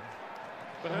black team.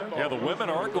 Yeah, the women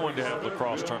are going to have the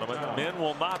lacrosse tournament. Men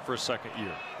will not for a second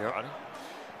year. Yep.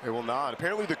 They will not.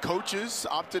 Apparently the coaches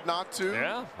opted not to.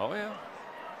 Yeah. Oh, yeah.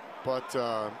 But,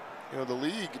 you know, the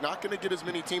league not going to get as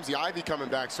many teams. The Ivy coming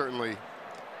back, certainly.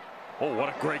 Oh, what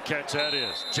a great catch that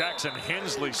is. Jackson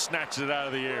Hensley snatches it out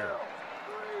of the air.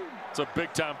 It's a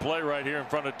big-time play right here in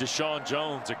front of Deshaun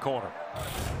Jones at corner.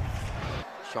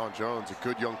 Deshaun Jones, a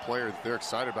good young player that they're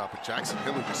excited about, but Jackson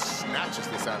Hensley just snatches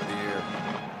this out of the air.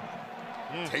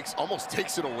 Almost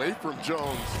takes it away from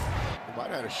Jones. He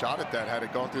might have had a shot at that had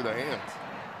it gone through the hands.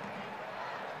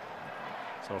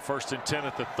 So 1st and 10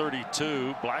 at the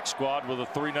 32. Black squad with a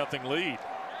 3-0 lead.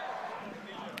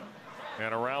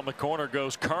 And around the corner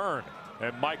goes Kern.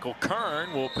 And Michael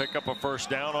Kern will pick up a first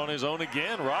down on his own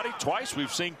again. Roddy, twice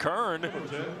we've seen Kern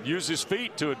use his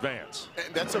feet to advance.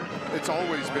 And it's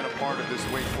always been a part of this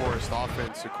Wake Forest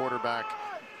offense, the quarterback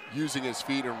using his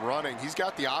feet and running. He's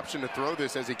got the option to throw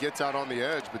this as he gets out on the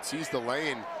edge, but sees the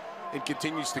lane and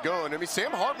continues to go. And I mean,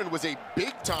 Sam Hartman was a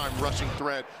big-time rushing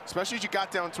threat, especially as you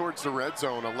got down towards the red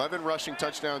zone. 11 rushing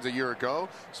touchdowns a year ago.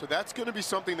 So that's going to be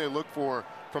something they look for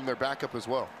from their backup as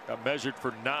well. Got measured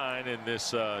for 9 in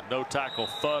this no-tackle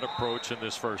thud approach in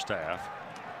this first half.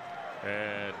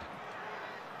 And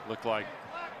looked like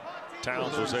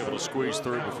Towns was able to squeeze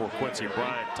through before Quincy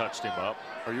Bryant touched him up.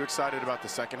 Are you excited about the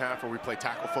second half where we play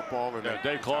tackle football? And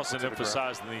Dave Clawson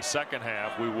emphasized in the second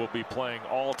half we will be playing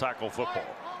all tackle football.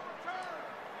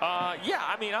 Yeah,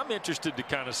 I mean, I'm interested to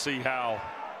kind of see how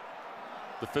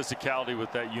the physicality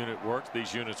with that unit works,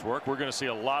 these units work. We're going to see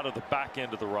a lot of the back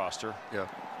end of the roster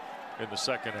in the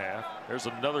second half. There's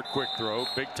another quick throw,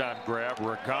 big time grab.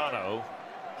 Regano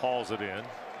hauls it in.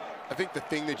 I think the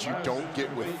thing that you don't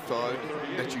get with thud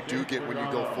that you do get when you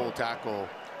go full tackle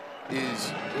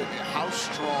is how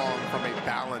strong from a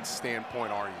balance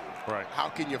standpoint are you? Right. How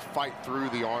can you fight through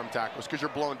the arm tackles? Because you're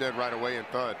blown dead right away in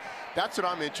thud. That's what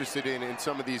I'm interested in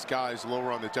some of these guys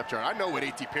lower on the depth chart. I know what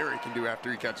A.T. Perry can do after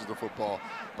he catches the football,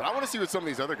 but I want to see what some of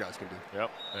these other guys can do.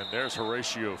 Yep, and there's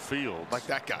Horatio Fields. Like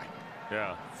that guy.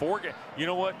 Yeah, you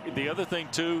know what? The other thing,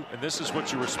 too, and this is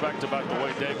what you respect about the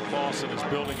way David Clawson is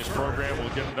building his program.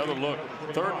 We'll get another look.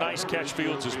 Third nice catch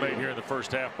Fields has made here in the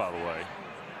first half, by the way.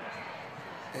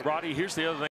 Roddy, here's the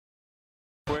other thing.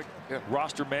 Quick,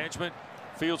 roster management.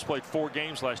 Fields played 4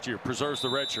 games last year, preserves the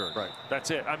red shirt. Right. That's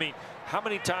it. I mean, how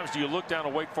many times do you look down a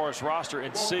Wake Forest roster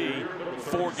and see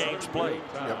 4 games played?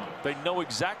 Yep. They know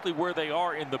exactly where they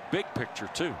are in the big picture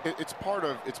too. It's part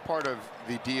of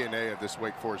the DNA of this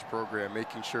Wake Forest program,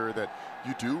 making sure that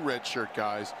you do redshirt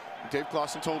guys. Dave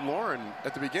Clawson told Lauren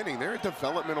at the beginning, they're a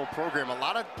developmental program. A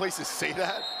lot of places say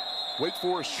that. Wake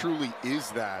Forest truly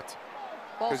is that.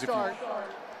 Ball start.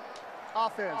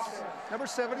 Offense, number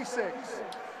 76.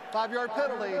 5-yard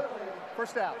penalty,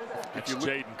 first out. It's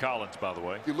Jaden Collins, by the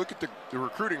way. If you look at the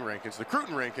recruiting rankings, you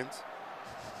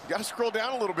got to scroll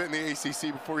down a little bit in the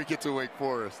ACC before you get to Wake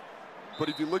Forest. But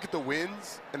if you look at the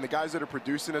wins and the guys that are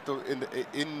producing at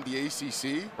in the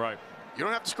ACC, right, you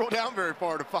don't have to scroll down very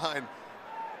far to find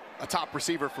a top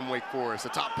receiver from Wake Forest, a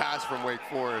top pass from Wake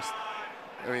Forest.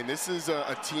 I mean, this is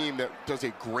a team that does a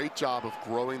great job of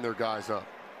growing their guys up.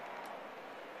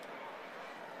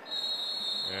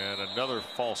 And another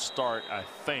false start, I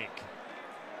think.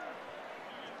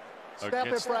 Snap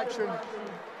infraction.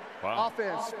 Wow.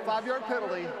 Offense, 5-yard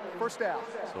penalty, first out.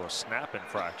 So a snap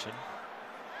infraction.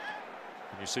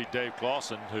 And you see Dave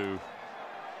Clawson, who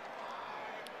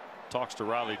talks to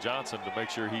Riley Johnson to make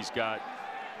sure he's got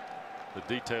the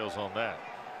details on that.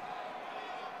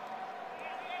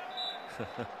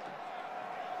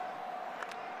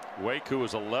 Wake, who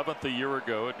was 11th a year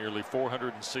ago at nearly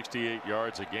 468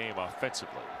 yards a game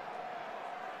offensively.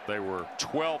 They were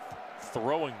 12th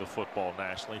throwing the football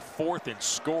nationally, 4th in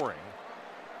scoring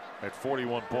at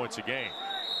 41 points a game.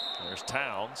 There's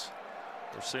Towns.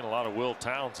 We're seeing a lot of Will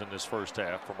Towns in this first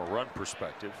half from a run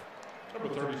perspective.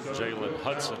 Jalen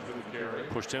Hudson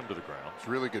pushed him to the ground. It's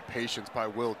really good patience by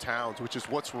Will Towns, which is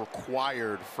what's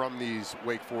required from these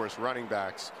Wake Forest running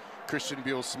backs. Christian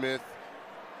Beal-Smith,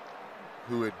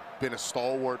 who had been a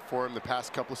stalwart for him the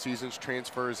past couple of seasons,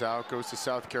 transfers out, goes to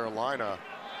South Carolina.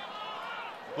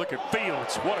 Look at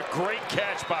Fields. What a great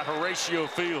catch by Horatio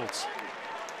Fields.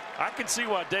 I can see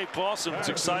why Dave Clawson was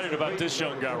excited about this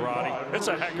young guy, Roddy. It's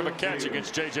a heck of a catch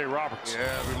against J.J. Roberts.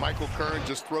 Yeah, I mean, Michael Kern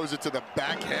just throws it to the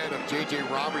back head of J.J.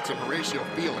 Roberts, and Horatio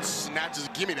Fields snatches,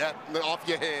 give me that off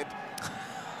your head.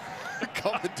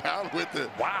 Coming down with it.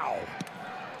 Wow.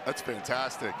 That's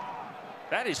fantastic.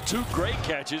 That is 2 great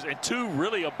catches and 2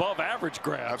 really above average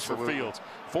grabs for Fields.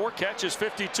 4 catches,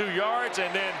 52 yards,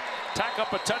 and then tack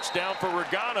up a touchdown for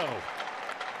Regano.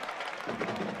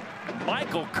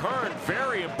 Michael Kern,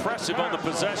 very impressive on the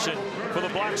possession for the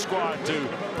Black Squad to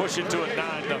push it to a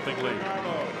 9-0 lead.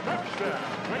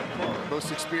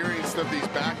 Most experienced of these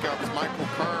backups, Michael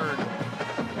Kern.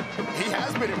 He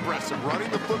has been impressive, running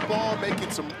the football,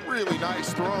 making some really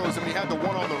nice throws. I mean, he had the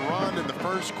one on the run in the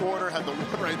first quarter, had the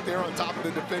one right there on top of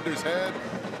the defender's head.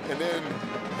 And then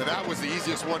that was the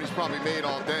easiest one he's probably made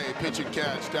all day. Pitch and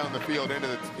catch down the field into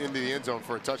the end zone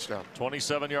for a touchdown.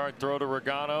 27-yard throw to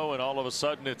Regano, and all of a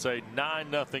sudden it's a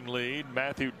 9-0 lead.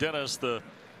 Matthew Dennis, the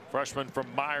freshman from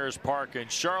Myers Park in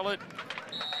Charlotte,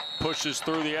 pushes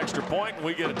through the extra point, and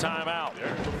we get a timeout.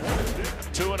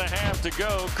 2.5 to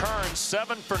go. Kern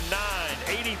 7 for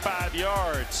 9, 85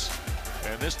 yards.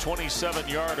 And this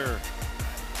 27-yarder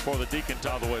for the Deacons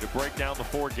all the way to break down the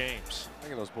 4 games. I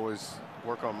think those boys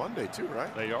work on Monday too,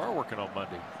 right? They are working on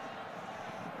Monday.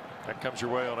 That comes your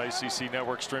way on ACC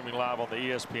Network, streaming live on the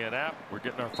ESPN app. We're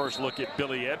getting our first look at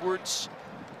Billy Edwards,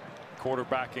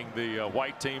 quarterbacking the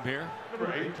white team here.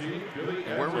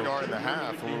 And where we are in the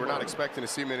half, we're not expecting to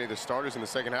see many of the starters in the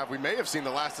second half. We may have seen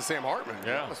the last of Sam Hartman. To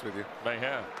be honest with you. May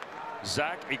have.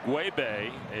 Zach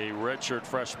Igwebe, a redshirt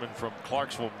freshman from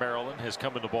Clarksville, Maryland, has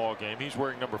come in the ball game. He's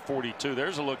wearing number 42.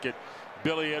 There's a look at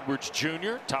Billy Edwards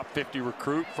Jr., top 50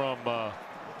 recruit from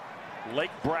Lake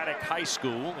Braddock High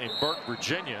School in Burke,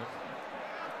 Virginia.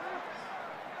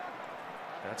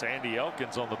 That's Andy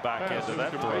Elkins on the back end of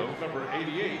that throw. Number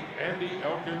 88, Andy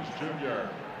Elkins Jr.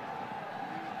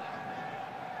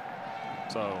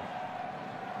 So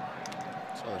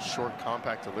a short,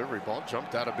 compact delivery. Ball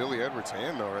jumped out of Billy Edwards'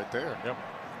 hand, though, right there. Yep.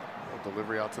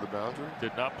 Delivery out to the boundary.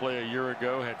 Did not play a year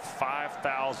ago, had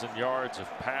 5,000 yards of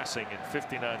passing and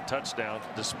 59 touchdowns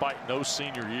despite no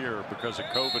senior year because of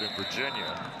COVID in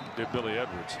Virginia. Did Billy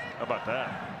Edwards. How about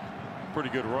that? Pretty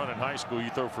good run in high school. You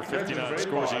throw for 59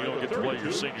 scores and you don't get to play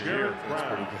your senior year. That's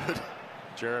pretty good.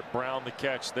 Jarrett Brown the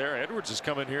catch there. Edwards is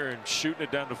coming here and shooting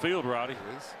it down the field, Roddy.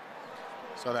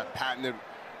 So that patented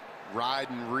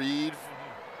ride and read,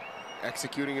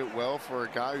 executing it well for a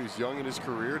guy who's young in his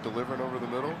career, delivering over the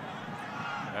middle.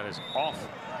 That is off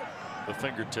the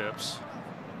fingertips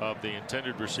of the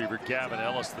intended receiver, Gavin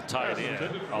Ellis, the tight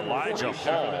end. Elijah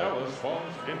Hall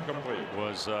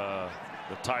was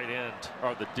The tight end,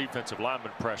 or the defensive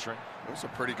lineman pressuring. It was a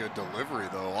pretty good delivery,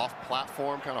 though. Off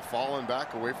platform, kind of falling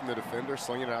back away from the defender,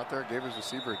 slinging it out there, gave his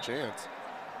receiver a chance.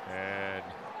 And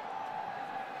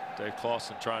Dave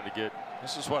Clawson trying to get,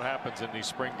 this is what happens in these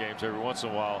spring games every once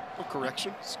in a while. A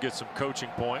correction. Let's get some coaching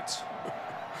points.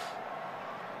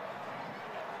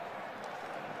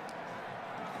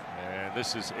 And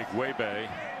this is Igwebe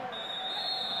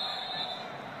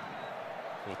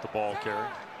with the ball carry.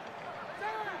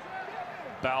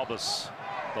 Balbus,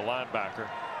 the linebacker,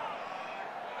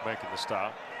 making the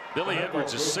stop. Billy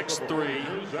Edwards is 6'3",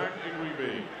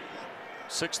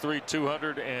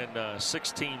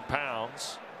 216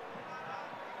 pounds.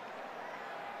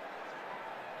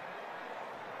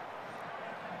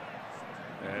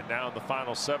 And now in the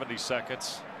final 70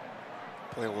 seconds.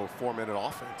 Playing a little 4-minute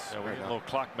offense. Yeah, we right get a now. little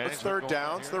clock management. It's third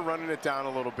downs. They're running it down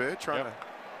a little bit, trying to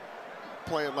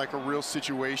play it like a real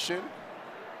situation.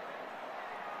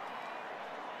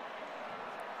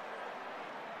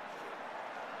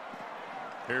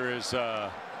 Here is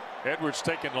Edwards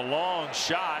taking a long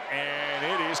shot, and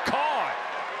it is caught.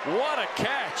 What a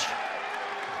catch.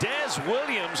 Des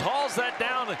Williams hauls that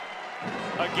down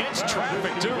against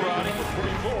traffic too, Ronnie.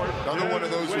 Another one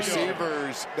of those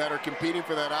receivers that are competing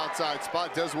for that outside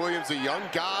spot. Des Williams, a young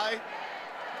guy,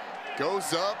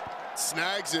 goes up,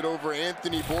 snags it over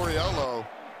Anthony Borriello.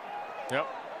 Yep.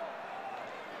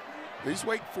 These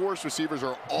Wake Forest receivers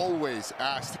are always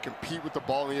asked to compete with the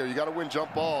ball in the air. You got to win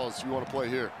jump balls. You want to play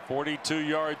here.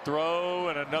 42-yard throw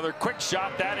and another quick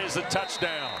shot. That is a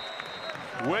touchdown.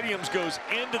 Williams goes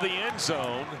into the end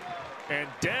zone, and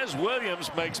Des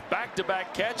Williams makes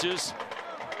back-to-back catches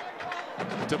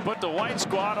to put the white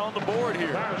squad on the board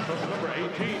here. Number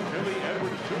 18, Billy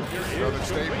Edwards Jr. Another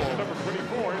staple. Number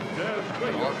 24, Des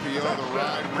Williams. RPO, the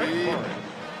ride read.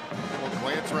 Little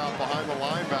glance route behind the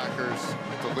linebackers.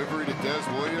 Delivery to Des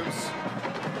Williams.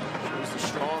 Shows the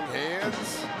strong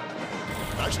hands.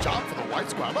 Nice job for the white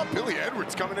squad. How about Billy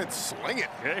Edwards coming in slinging?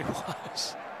 Yeah, he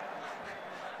was.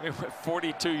 He went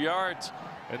 42 yards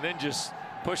and then just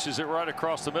pushes it right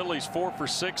across the middle. He's 4 for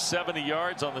 6, 70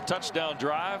 yards on the touchdown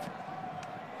drive.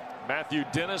 Matthew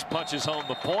Dennis punches home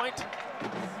the point.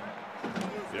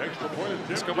 The extra point is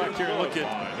Let's go back here and look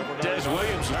at Des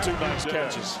Williams with 2 nice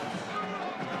catches.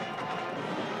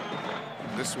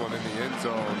 This one in the end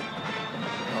zone.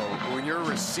 Oh, when you're a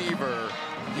receiver,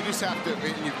 you just have to,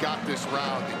 and you've got this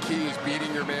route. The key is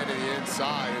beating your man to the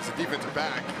inside. As a defensive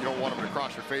back, you don't want him to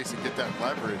cross your face and get that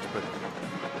leverage. But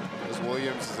Des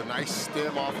Williams is a nice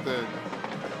stem off the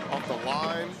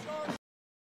line.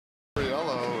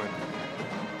 Yellow, and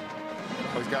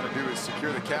all he's got to do is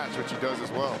secure the catch, which he does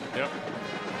as well. Yep.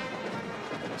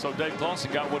 So Dave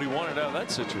Clawson got what he wanted out of that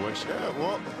situation. Yeah,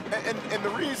 well, and the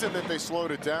reason that they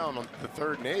slowed it down on the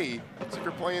 3rd and 8 is if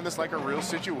you're playing this like a real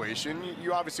situation,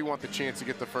 you obviously want the chance to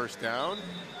get the first down,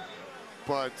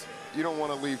 but you don't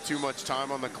want to leave too much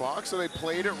time on the clock. So they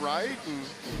played it right, and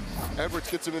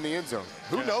Edwards gets him in the end zone.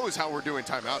 Who knows how we're doing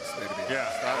timeouts today, to be honest?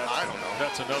 Yeah, I don't know.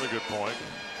 That's another good point.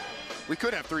 We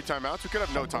could have 3 timeouts. We could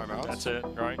have no timeouts. That's it,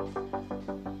 right?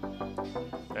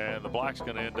 And the Blacks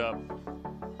going to end up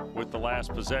with the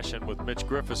last possession with Mitch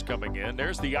Griffiths coming in.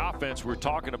 There's the offense we're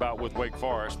talking about with Wake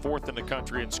Forest. 4th in the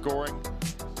country in scoring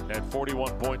at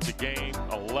 41 points a game,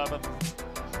 11th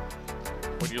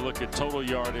when you look at total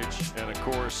yardage, and of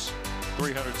course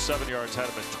 307 yards had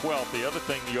them in 12th. The other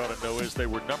thing you ought to know is they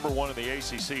were number 1 in the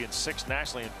ACC and 6th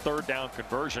nationally in 3rd down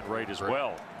conversion rate as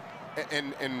well.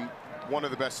 And one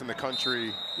of the best in the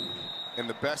country and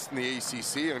the best in the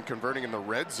ACC and converting in the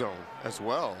red zone as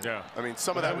well. Yeah. I mean,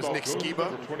 some of that was Nick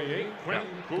Skiba. 28,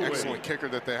 Excellent kicker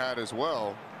that they had as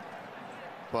well.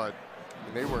 But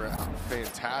they were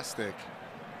fantastic,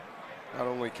 not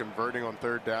only converting on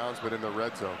 3rd downs, but in the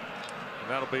red zone. And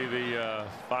that'll be the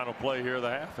final play here of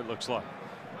the half, it looks like.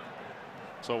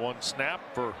 So 1 snap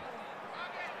for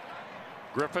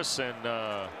Griffiths, and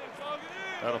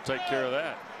that'll take care of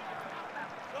that.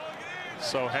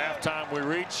 So halftime we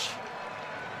reach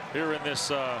here in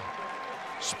this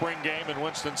spring game in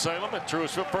Winston-Salem at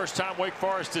Truistfield. First time Wake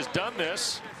Forest has done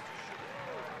this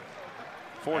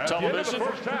for television. At the end of the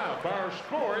first half, our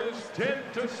score is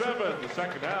 10-7. The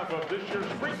second half of this year's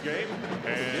spring game will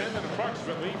begin in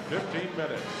approximately 15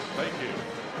 minutes. Thank you.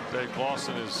 Dave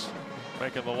Clawson is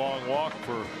making the long walk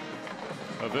for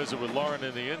a visit with Lauren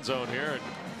in the end zone here.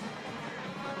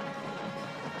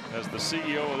 And as the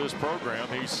CEO of this program,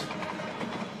 he's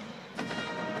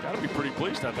got to be pretty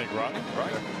pleased, I think, Rodney,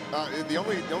 right? The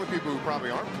only people who probably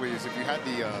aren't pleased, if you had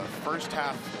the first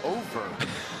half over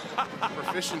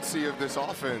proficiency of this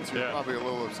offense, you're probably a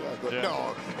little upset. But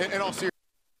no, in all seriousness.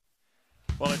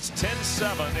 Well, it's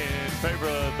 10-7 in favor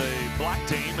of the black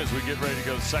team as we get ready to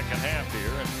go the second half here.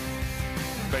 And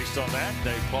based on that,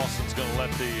 Dave Clawson's going to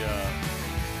let the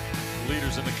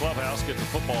leaders in the clubhouse get the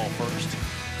football first.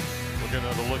 We'll get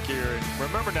another look here. And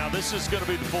remember now, this is going to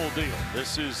be the full deal.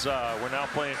 This is, we're now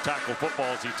playing tackle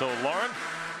football, as he told Lauren.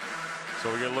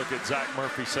 So we get a look at Zach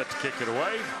Murphy set to kick it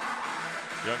away.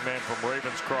 Young man from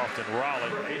Ravenscroft and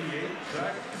Raleigh.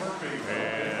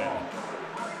 And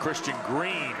Christian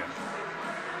Green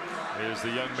is the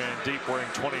young man deep, wearing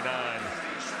 29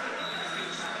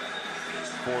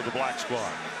 for the black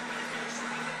squad.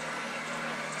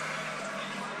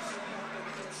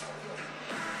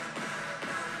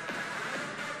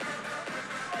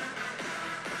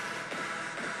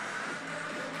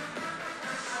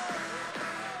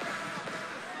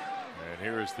 And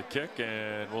here is the kick,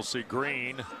 and we'll see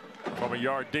Green from a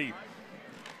yard deep.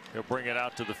 He'll bring it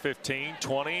out to the 15,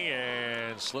 20,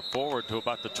 and slip forward to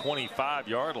about the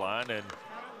 25-yard line. And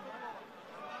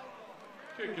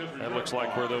that looks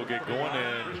like where they'll get going.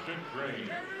 And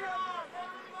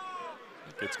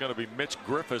it's going to be Mitch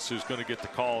Griffiths who's going to get the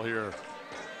call here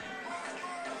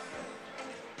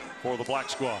for the black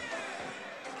squad.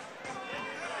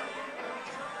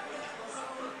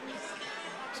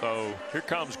 So here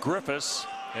comes Griffiths,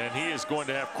 and he is going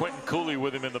to have Quentin Cooley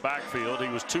with him in the backfield. He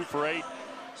was 2 for 8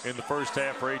 in the first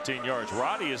half for 18 yards.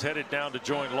 Roddy is headed down to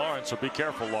join Lauren, so be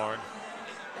careful, Lauren,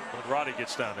 when Roddy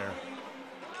gets down there.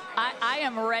 I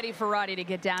am ready for Roddy to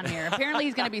get down here. Apparently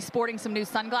he's going to be sporting some new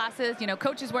sunglasses. You know,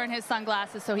 coach is wearing his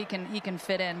sunglasses so he can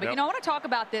fit in. But you know, I want to talk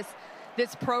about this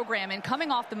program and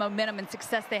coming off the momentum and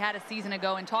success they had a season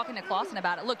ago, and talking to Clawson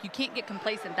about it. Look, you can't get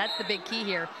complacent. That's the big key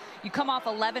here. You come off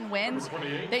 11 wins.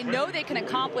 They know they can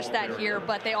accomplish that here,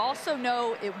 but they also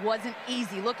know it wasn't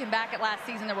easy. Looking back at last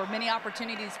season, there were many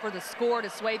opportunities for the score to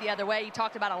sway the other way. He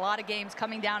talked about a lot of games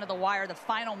coming down to the wire, the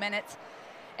final minutes,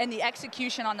 and the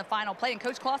execution on the final play. And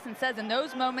Coach Clawson says in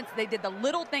those moments they did the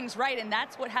little things right, and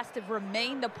that's what has to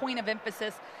remain the point of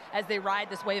emphasis as they ride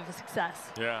this wave of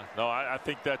success. Yeah, no, I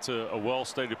think that's a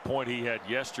well-stated point he had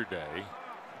yesterday.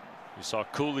 You saw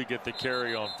Cooley get the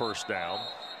carry on first down,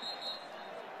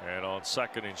 and on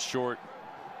second and short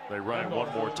they run it one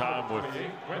more time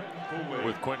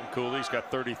with Quentin Cooley. He's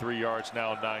got 33 yards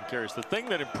now and 9 carries. The thing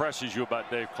that impresses you about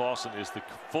Dave Clawson is the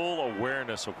full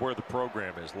awareness of where the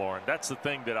program is, Lauren. That's the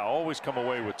thing that I always come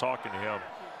away with talking to him.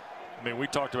 I mean, we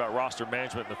talked about roster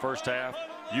management in the first half.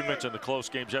 You mentioned the close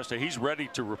games yesterday. He's ready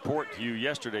to report to you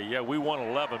yesterday. Yeah, we won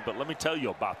 11, but let me tell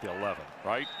you about the 11,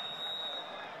 right?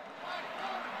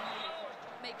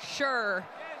 Make sure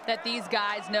that these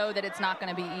guys know that it's not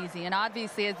going to be easy. And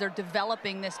obviously, as they're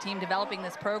developing this team, developing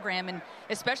this program, and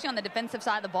especially on the defensive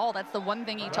side of the ball, that's the one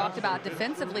thing he talked about.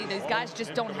 Defensively, these guys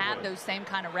just don't have those same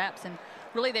kind of reps. And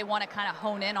really, they want to kind of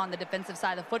hone in on the defensive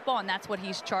side of the football, and that's what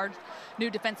he's charged new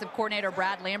defensive coordinator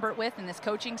Brad Lambert with and this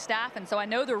coaching staff. And so I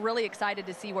know they're really excited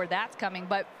to see where that's coming.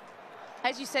 But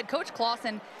as you said, Coach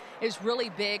Clawson is really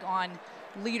big on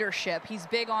leadership. He's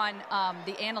big on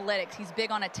the analytics. He's big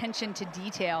on attention to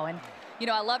detail. And you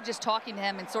know, I love just talking to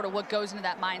him and sort of what goes into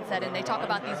that mindset. And they talk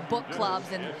about these book clubs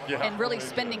and really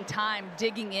spending time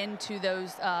digging into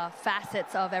those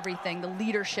facets of everything. The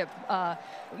leadership,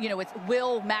 you know, it's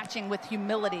will matching with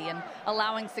humility and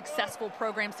allowing successful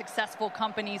programs, successful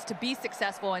companies to be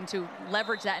successful and to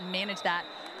leverage that and manage that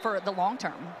for the long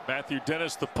term. Matthew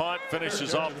Dennis, the punt,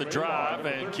 finishes off the drive,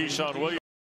 and Keyshawn Williams.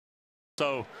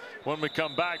 So when we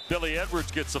come back, Billy Edwards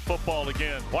gets the football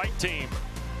again. White team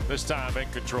this time in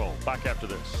control. Back after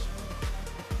this.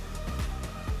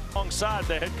 Alongside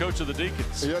the head coach of the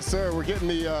Deacons. Yes, sir. We're getting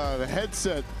the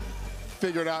headset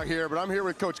figured out here, but I'm here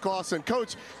with Coach Clawson.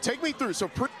 Coach, take me through. So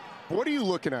what are you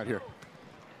looking at here?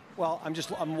 Well,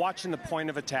 I'm watching the point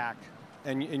of attack,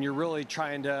 and you're really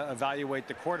trying to evaluate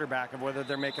the quarterback of whether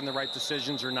they're making the right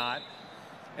decisions or not.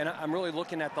 And I'm really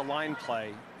looking at the line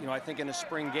play. You know, I think in a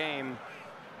spring game,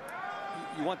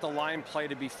 you want the line play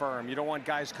to be firm. You don't want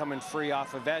guys coming free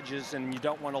off of edges, and you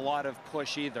don't want a lot of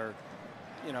push either.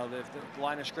 You know, if the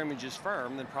line of scrimmage is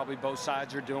firm, then probably both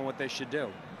sides are doing what they should do.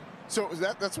 So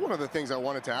that's one of the things I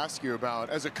wanted to ask you about.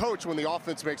 As a coach, when the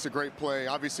offense makes a great play,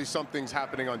 obviously something's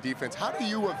happening on defense. How do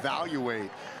you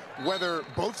evaluate whether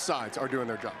both sides are doing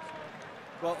their job?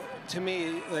 Well, to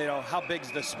me, you know, how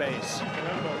big's the space?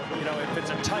 You know, if it's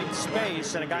a tight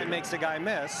space and a guy makes a guy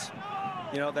miss,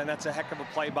 you know, then that's a heck of a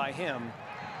play by him.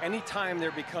 Anytime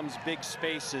there becomes big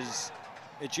spaces,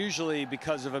 it's usually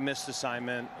because of a missed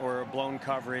assignment or a blown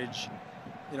coverage.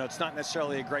 You know, it's not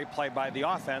necessarily a great play by the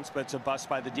offense, but it's a bust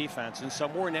by the defense. And so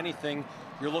more than anything,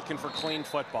 you're looking for clean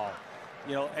football.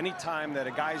 You know, anytime that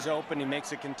a guy's open, he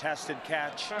makes a contested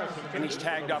catch, and he's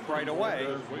tagged up right away,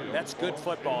 that's good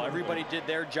football. Everybody did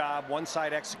their job. One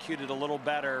side executed a little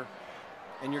better,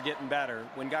 and you're getting better.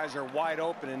 When guys are wide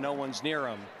open and no one's near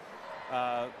them,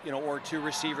 you know, or two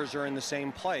receivers are in the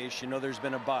same place, you know there's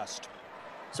been a bust.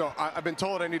 So I've been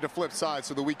told I need to flip sides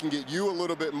so that we can get you a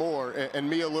little bit more and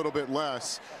me a little bit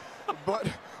less. But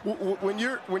when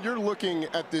you're looking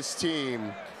at this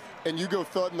team and you go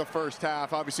thud in the first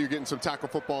half, obviously you're getting some tackle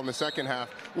football in the second half.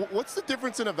 What's the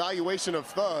difference in evaluation of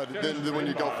thud than when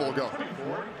you go full go?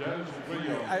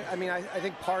 I mean, I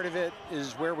think part of it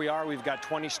is where we are. We've got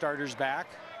 20 starters back,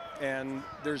 and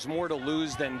there's more to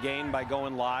lose than gain by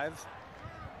going live.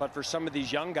 But for some of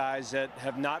these young guys that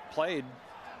have not played,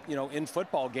 you know, in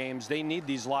football games, they need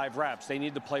these live reps. They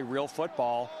need to play real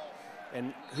football.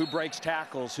 And who breaks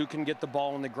tackles, who can get the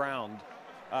ball on the ground.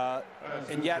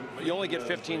 And yet, you only get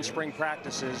 15 spring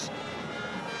practices.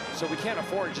 So we can't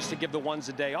afford just to give the ones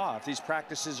a day off. These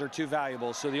practices are too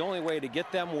valuable. So the only way to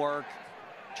get them work,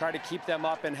 try to keep them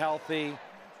up and healthy,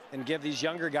 and give these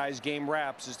younger guys game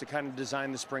reps is to kind of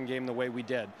design the spring game the way we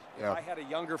did. Yeah. If I had a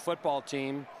younger football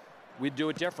team, we'd do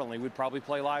it differently. We'd probably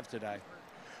play live today.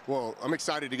 Well, I'm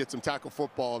excited to get some tackle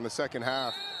football in the second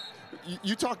half.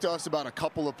 You talked to us about a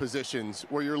couple of positions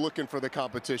where you're looking for the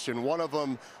competition. One of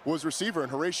them was receiver, and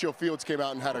Horatio Fields came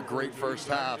out and had a great first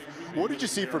half. What did you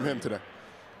see from him today?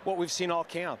 What we've seen all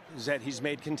camp is that he's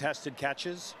made contested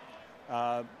catches,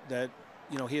 that,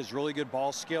 you know, he has really good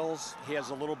ball skills. He has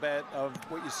a little bit of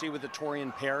what you see with the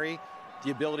Torian Perry,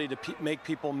 the ability to make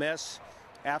people miss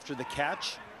after the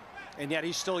catch, and yet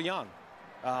he's still young.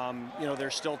 You know,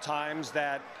 there's still times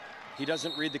that he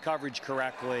doesn't read the coverage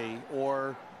correctly,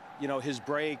 or, you know, his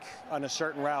break on a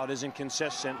certain route isn't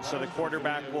consistent, so the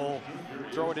quarterback will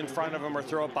throw it in front of him or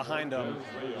throw it behind him.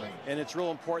 And it's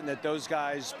real important that those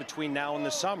guys between now and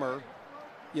the summer,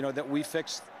 you know, that we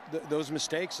fix those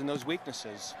mistakes and those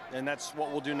weaknesses. And that's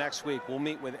what we'll do next week. We'll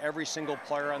meet with every single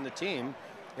player on the team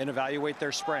and evaluate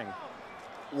their spring.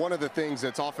 One of the things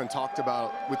that's often talked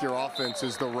about with your offense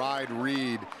is the ride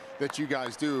read that you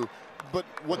guys do. But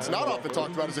what's not often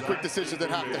talked about is the quick decisions that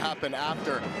have to happen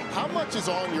after. How much is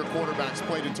on your quarterback's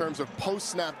plate in terms of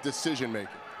post-snap decision-making?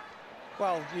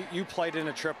 Well, you played in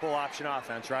a triple option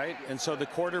offense, right? And so the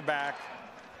quarterback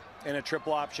in a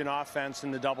triple option offense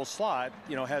in the double slot,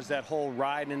 you know, has that whole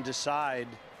ride and decide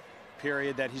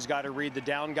period that he's got to read the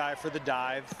down guy for the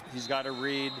dive. He's got to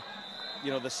read,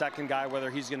 you know, the second guy, whether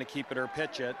he's going to keep it or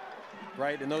pitch it,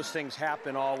 right? And those things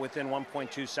happen all within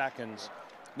 1.2 seconds.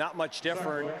 Not much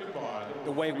different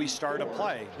the way we start a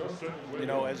play. You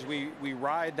know, as we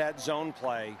ride that zone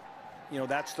play, you know,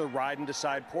 that's the ride and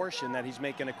decide portion that he's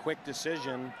making a quick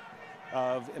decision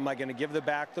of, am I going to give the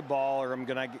back the ball or am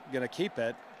I going to keep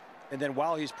it? And then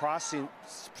while he's processing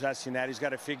that, he's got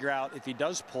to figure out, if he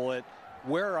does pull it,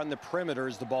 where on the perimeter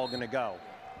is the ball going to go?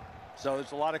 So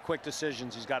there's a lot of quick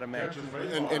decisions he's got to make.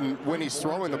 And when he's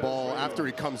throwing the ball after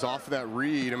he comes off that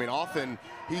read, I mean, often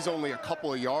he's only a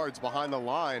couple of yards behind the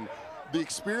line. The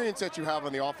experience that you have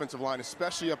on the offensive line,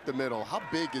 especially up the middle, how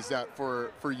big is that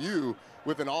for you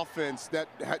with an offense that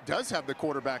does have the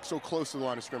quarterback so close to the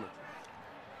line of scrimmage?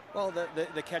 Well,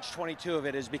 the catch-22 of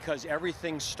it is because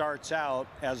everything starts out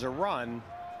as a run,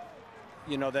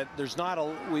 you know, that there's not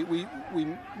a, we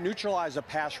neutralize a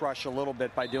pass rush a little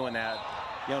bit by doing that.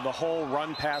 You know, the whole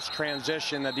run-pass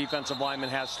transition the defensive lineman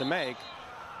has to make.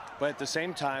 But at the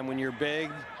same time, when you're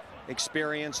big,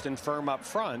 experienced, and firm up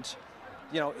front,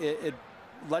 you know, it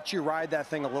lets you ride that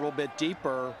thing a little bit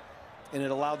deeper, and it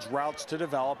allows routes to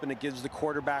develop, and it gives the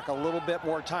quarterback a little bit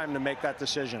more time to make that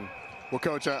decision. Well,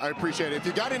 Coach, I appreciate it. If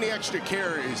you got any extra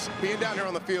carries, being down here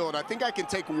on the field, I think I can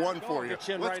take one for you.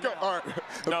 Let's go. All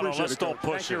right. No, let's don't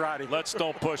push Thank you, Roddy. Let's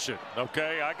don't push it,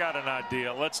 okay? I got an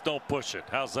idea. Let's don't push it.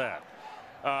 How's that?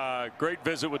 Great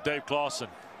visit with Dave Clawson.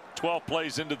 12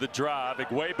 plays into the drive.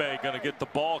 Igwebe going to get the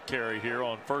ball carry here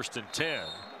on 1st and 10.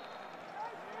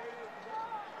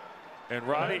 And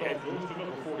Roddy,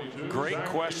 great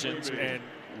questions and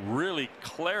really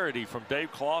clarity from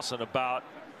Dave Clawson about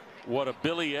what a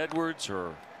Billy Edwards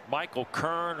or Michael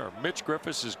Kern or Mitch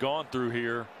Griffiths has gone through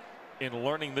here in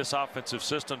learning this offensive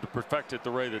system to perfect it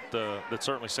the way that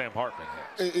certainly Sam Hartman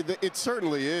has. It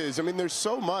certainly is. I mean, there's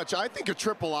so much. I think a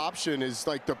triple option is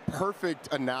like the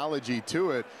perfect analogy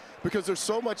to it because there's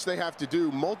so much they have to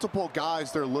do, multiple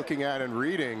guys they're looking at and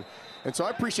reading. And so I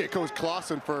appreciate Coach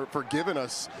Clawson for giving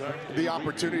us the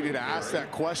opportunity to ask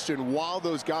that question while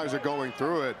those guys are going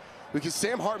through it. Because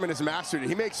Sam Hartman has mastered it.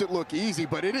 He makes it look easy,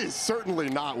 but it is certainly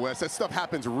not, Wes. That stuff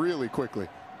happens really quickly.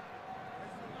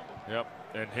 Yep.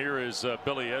 And here is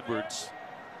Billy Edwards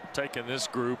taking this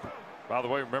group By the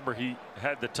way, remember he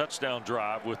had the touchdown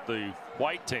drive with the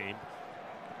white team,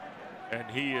 and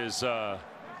he is on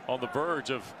the verge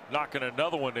of knocking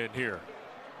another one in here.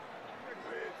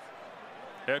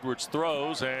 Edwards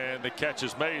throws, and the catch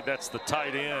is made. That's the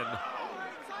tight end,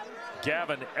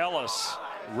 Gavin Ellis,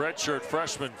 redshirt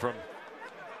freshman from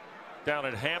down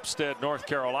in Hampstead, North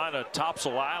Carolina,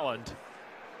 Topsail Island,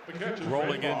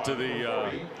 rolling into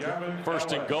the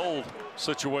first and goal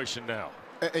situation now.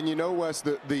 And you know, Wes,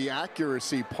 the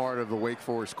accuracy part of the Wake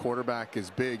Forest quarterback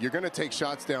is big. You're going to take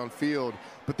shots downfield,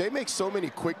 but they make so many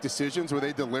quick decisions where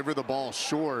they deliver the ball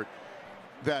short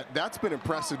that's been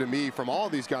impressive to me from all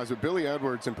of these guys, with Billy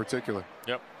Edwards in particular.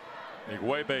 Yep.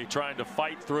 Igwebe trying to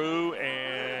fight through,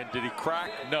 and did he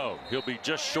crack? No, he'll be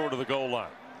just short of the goal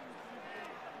line.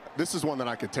 This is one that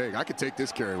I could take. I could take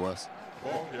this carry, Wes.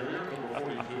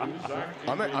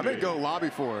 I may go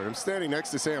lobby for it. I'm standing next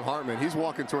to Sam Hartman. He's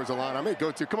walking towards the line. I may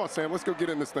go to. Come on, Sam. Let's go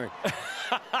get in this thing.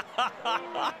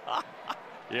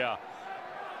 Yeah.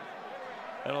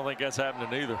 I don't think that's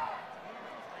happening either.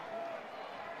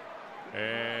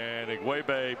 And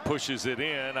Igwebe pushes it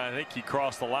in. I think he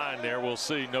crossed the line there. We'll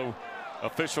see. No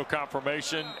official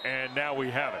confirmation. And now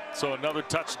we have it. So another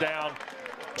touchdown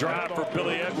drive for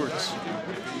Billy Edwards.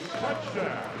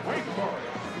 Touchdown, Wake Forest.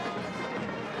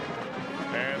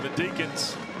 And the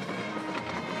Deacons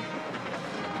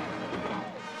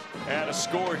add a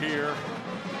score here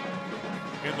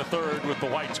in the third with the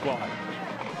white squad.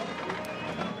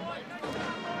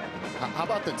 How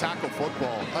about the tackle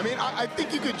football? I mean, I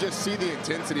think you could just see the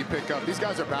intensity pick up. These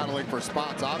guys are battling for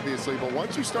spots, obviously, but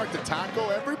once you start to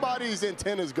tackle, everybody's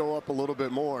antennas go up a little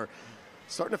bit more.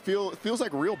 Starting to feel, it feels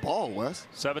like real ball, Wes.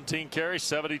 17 carries,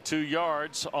 72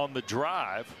 yards on the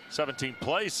drive. 17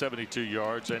 plays, 72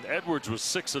 yards, and Edwards was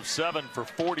 6 of 7 for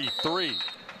 43.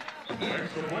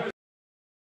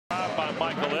 By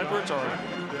Michael Edwards, or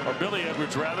Billy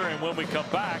Edwards rather, and when we come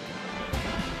back,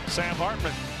 Sam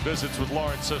Hartman visits with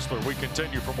Lawrence Sisler. We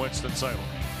continue from Winston-Salem.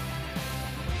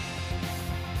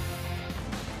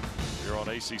 You're on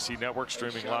ACC Network,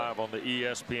 streaming live on the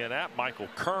ESPN app. Michael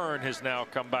Kern has now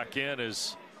come back in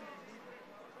as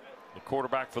the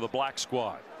quarterback for the black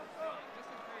squad.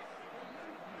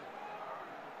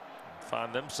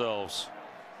 Find themselves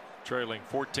trailing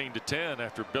 14-10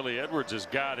 after Billy Edwards has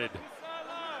guided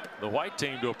the white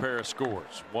team to a pair of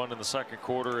scores. One in the second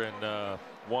quarter and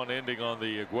one ending on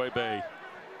the Igwebe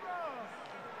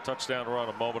touchdown run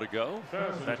a moment ago.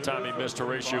 That time he missed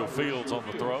Horatio Fields on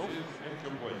the throw.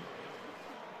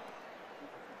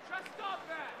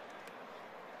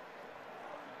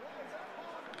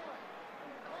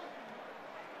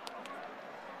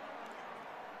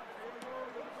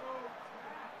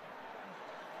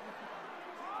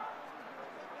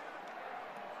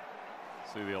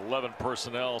 See the 11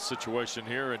 personnel situation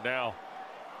here, and now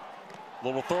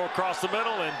little throw across the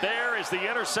middle, and there is the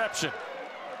interception.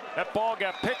 That ball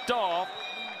got picked off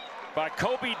by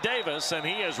Kobe Davis, and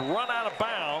he has run out of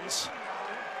bounds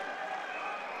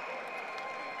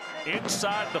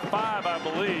inside the 5, I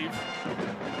believe.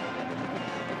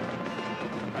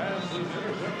 As is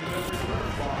intercepted and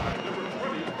returned by number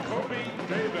 20, Kobe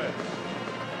Davis.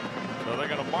 So they're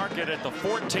going to mark it at the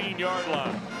 14-yard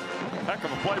line. Heck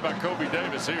of a play by Kobe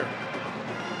Davis here.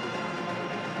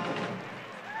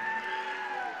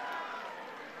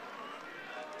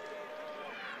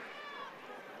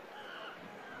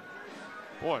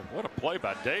 Boy, what a play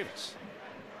by Davis.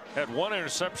 Had one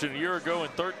interception a year ago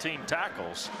and 13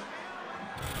 tackles.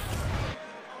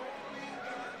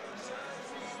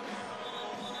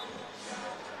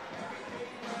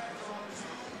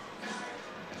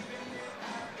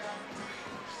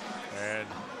 And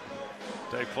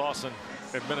Dave Clawson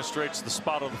administrates the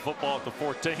spot on the football at the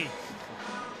 14.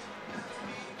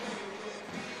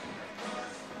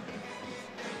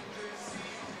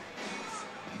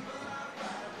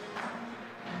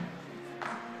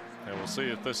 And we'll see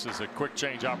if this is a quick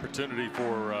change opportunity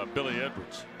for Billy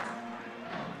Edwards.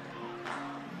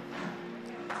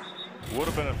 Would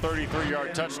have been a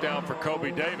 33-yard touchdown for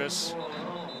Kobe Davis,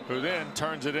 who then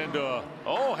turns it into a,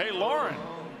 oh, hey, Lauren.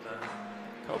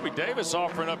 Kobe Davis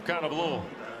offering up kind of a little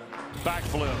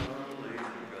backflip.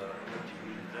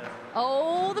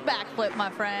 Oh, the backflip, my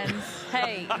friends.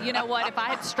 Hey, you know what? If I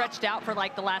had stretched out for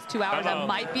like the last 2 hours, I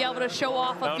might be able to show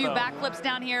off a few backflips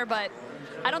down here, but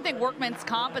I don't think Workman's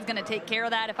Comp is going to take care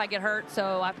of that if I get hurt,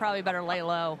 so I probably better lay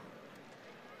low.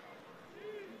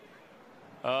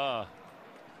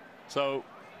 So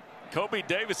Kobe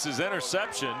Davis's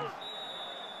interception,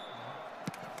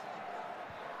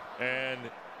 and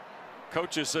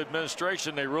coach's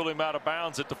administration, they ruled him out of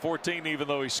bounds at the 14, even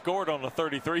though he scored on the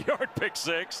 33-yard pick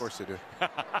six. Of course they do.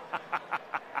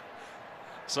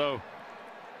 So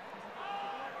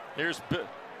here's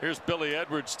Billy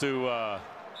Edwards to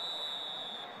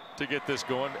get this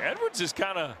going. Edwards is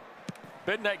kind of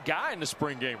been that guy in the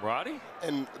spring game, Roddy.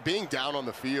 And being down on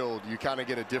the field, you kind of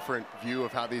get a different view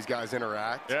of how these guys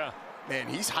interact. Yeah. Man,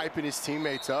 he's hyping his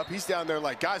teammates up. He's down there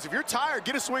like, guys, if you're tired,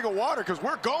 get a swig of water because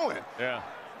we're going. Yeah.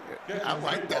 I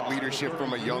like that leadership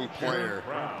from a young player.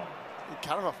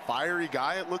 Kind of a fiery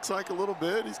guy, it looks like a little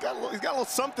bit. He's got a little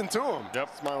something to him. Yep.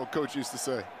 That's my old coach used to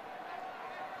say.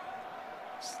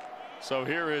 So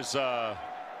here is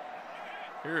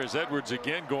Edwards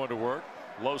again going to work.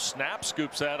 Low snap,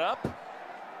 scoops that up.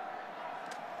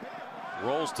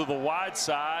 Rolls to the wide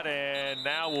side, and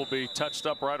now will be touched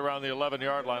up right around the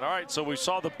 11-yard line. All right, so we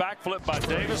saw the backflip by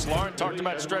Davis. Lauren talked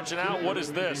about stretching out. What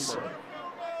is this?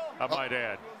 I might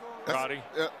add. Roddy?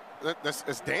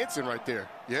 That's dancing right there.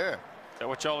 Yeah. Is that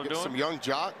what y'all are doing? Some young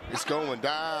jock. It's going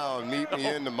down. Meet me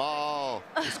in the mall.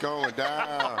 It's going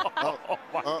down. Oh,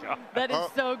 my God. That is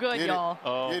so good, y'all.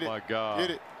 Oh, my God.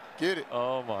 Get it. Get it.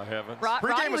 Oh, my heavens.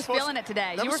 Roddy was feeling it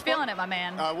today. You were feeling it, my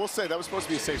man. I will say that was supposed to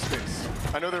be a safe space.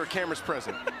 I know there were cameras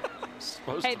present.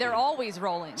 Hey, they're always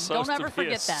rolling. Don't ever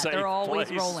forget that. They're always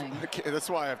rolling.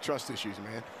 That's why I have trust issues,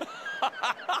 man.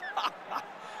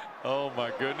 Oh,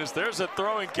 my goodness. There's a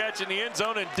throw and catch in the end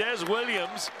zone, and Des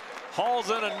Williams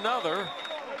hauls in another,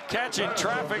 catching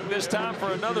traffic this time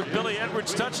for another Billy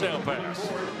Edwards touchdown pass.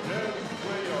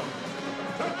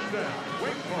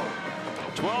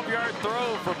 12-yard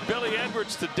throw from Billy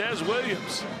Edwards to Des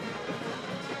Williams.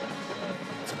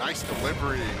 It's a nice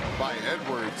delivery by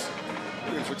Edwards.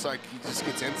 Williams looks like he just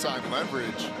gets inside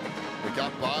leverage. He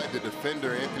got by the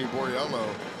defender, Anthony Borriello.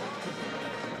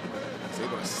 He's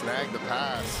able to snag the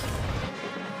pass.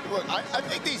 Look, I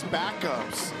think these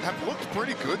backups have looked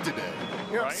pretty good today.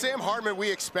 You know, right? Sam Hartman, we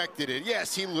expected it.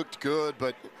 Yes, he looked good,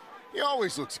 but he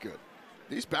always looks good.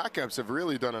 These backups have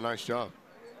really done a nice job.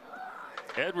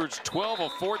 Edwards 12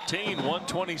 of 14,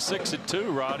 126 and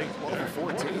 2, Roddy. 12 of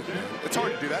 14. It's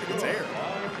hard to do that against air.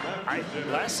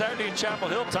 Last Saturday in Chapel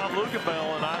Hill, Tom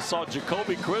Luginbill and I saw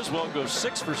Jacoby Criswell go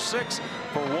 6 for 6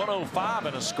 for 105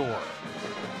 and a score.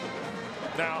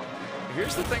 Now,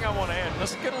 here's the thing I want to add.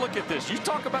 Let's get a look at this. You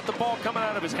talk about the ball coming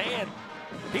out of his hand.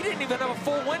 He didn't even have a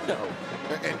full window.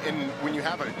 And when you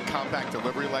have a compact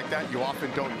delivery like that, you often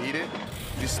don't need it.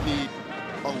 You just need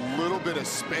a little bit of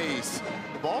space.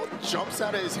 The ball jumps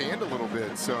out of his hand a little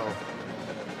bit. So,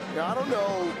 I don't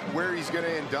know where he's going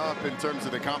to end up in terms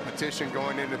of the competition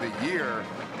going into the year.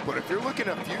 But if you're looking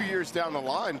a few years down the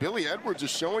line, Billy Edwards is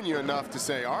showing you enough to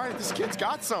say, all right, this kid's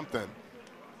got something.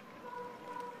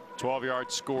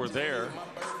 12-yard score there.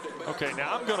 Okay,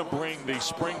 now I'm going to bring the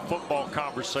spring football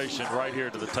conversation right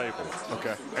here to the table.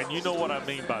 Okay. And you know what I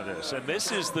mean by this. And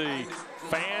this is the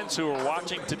fans who are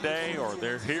watching today, or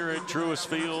they're here at Truist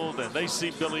Field, and they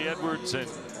see Billy Edwards, and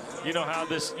you know how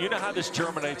this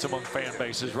germinates among fan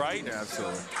bases, right? Yeah,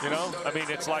 absolutely. You know, I mean,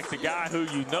 it's like the guy who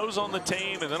you know's on the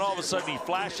team, and then all of a sudden he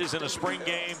flashes in a spring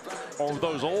game, or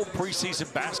those old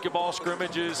preseason basketball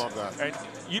scrimmages. Love that. And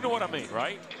you know what I mean,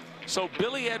 right? So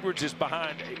Billy Edwards is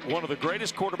behind one of the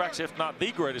greatest quarterbacks, if not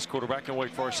the greatest quarterback in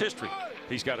Wake Forest history.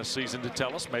 He's got a season to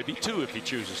tell us, maybe 2 if he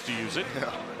chooses to use it,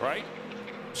 right?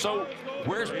 So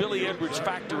where's Billy Edwards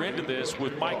factor into this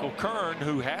with Michael Kern,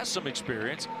 who has some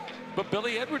experience? But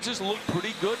Billy Edwards has looked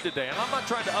pretty good today. And I'm not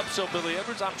trying to upsell Billy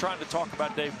Edwards. I'm trying to talk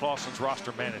about Dave Clawson's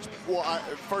roster management. Well,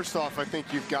 first off, I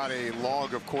think you've got a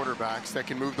log of quarterbacks that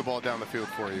can move the ball down the field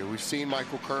for you. We've seen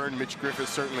Michael Kern, Mitch Griffith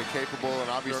certainly capable, and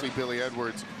obviously Billy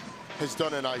Edwards has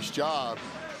done a nice job.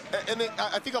 And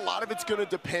I think a lot of it's going to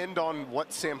depend on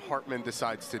what Sam Hartman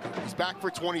decides to do. He's back for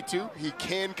 22. He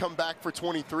can come back for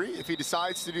 23. If he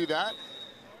decides to do that,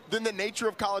 then the nature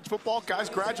of college football, guys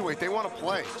graduate. They want to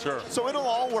play. Sure. So it'll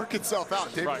all work itself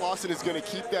out. Dave Clawson is going to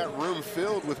keep that room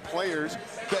filled with players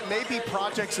that may be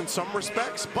projects in some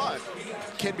respects, but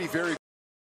can be very.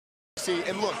 See,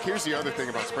 and look, here's the other thing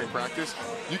about spring practice.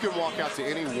 You can walk out to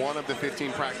any one of the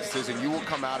 15 practices and you will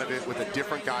come out of it with a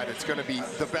different guy that's going to be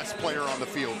the best player on the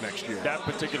field next year. That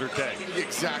particular day.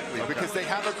 Exactly, because they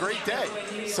have a great day.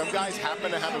 Some guys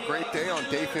happen to have a great day on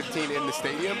day 15 in the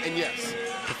stadium, and yes,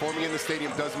 performing in the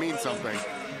stadium does mean something,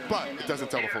 but it doesn't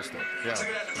tell the full story. Yeah.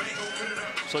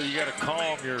 So you got to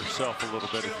calm yourself a little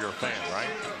bit if you're a fan, right?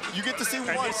 You get to see and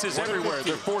this is everywhere.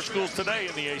 There are 4 schools today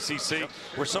in the ACC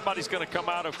where somebody's going to come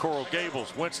out of Coral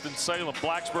Gables, Winston-Salem,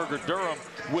 Blacksburg, or Durham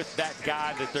with that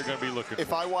guy that they're going to be looking for.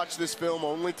 If I watch this film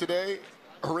only today,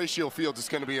 Horatio Fields is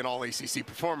going to be an all-ACC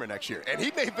performer next year, and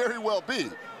he may very well be.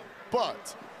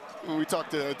 But when we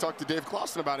talked to Dave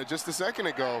Clawson about it just a second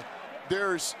ago,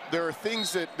 there are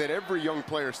things that every young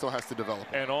player still has to develop.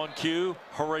 And on cue,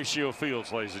 Horatio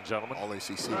Fields, ladies and gentlemen. All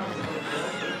ACC.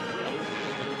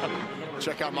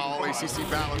 Check out my All ACC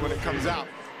ballot when it comes out.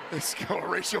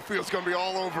 Horatio Fields going to be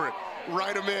all over it.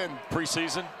 Write him in.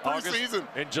 Preseason? Preseason.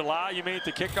 In July, you mean at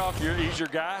the kickoff, he's your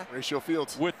guy? Horatio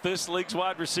Fields. With this league's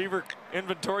wide receiver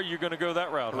inventory, you're going to go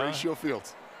that route, Horatio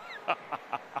Fields.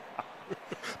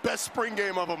 Best spring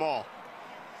game of them all.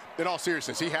 In all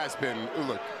seriousness, he has been,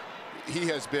 look, he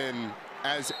has been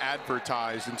as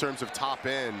advertised in terms of top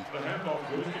end.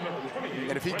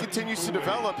 And if he continues to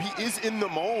develop, he is in the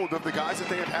mold of the guys that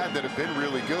they have had that have been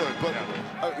really good. But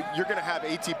you're going to have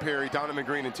A.T. Perry, Donovan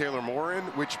Green, and Taylor Morin,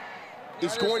 which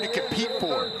is going to compete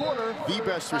for the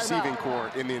best receiving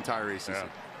corps in the entire ACC. Yeah.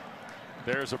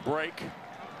 There's a break.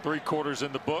 3 quarters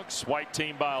in the books. White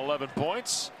team by 11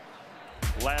 points.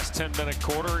 Last 10-minute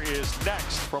quarter is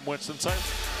next from Winston-Salem.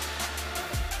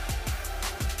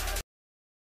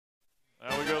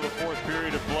 Now we go to the 4th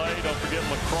period of play. Don't forget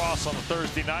lacrosse on a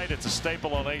Thursday night. It's a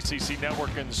staple on ACC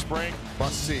Network in the spring.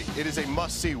 Must see. It is a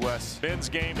must see, Wes. Men's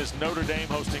game is Notre Dame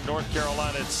hosting North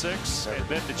Carolina at 6. And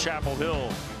then to Chapel Hill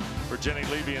for Jenny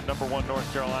Levy and #1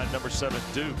 North Carolina,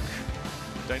 #7 Duke.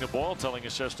 Dana Boyle telling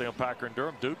us yesterday on Packer and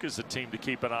Durham, Duke is the team to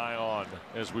keep an eye on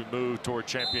as we move toward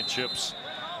championships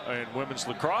in women's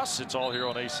lacrosse. It's all here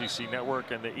on ACC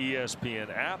Network and the ESPN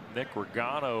app. Nick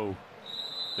Regano,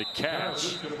 the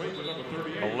catch,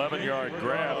 11-yard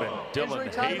grab, and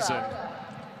Dylan Hazen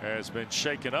has been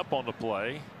shaken up on the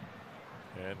play.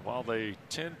 And while they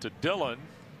tend to Dylan,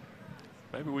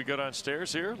 maybe we go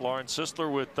downstairs here. Lauren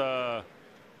Sisler with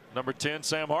 #10,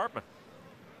 Sam Hartman.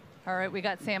 All right, we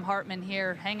got Sam Hartman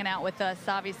here hanging out with us.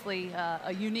 Obviously,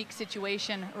 a unique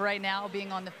situation right now,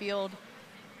 being on the field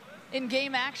in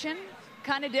game action.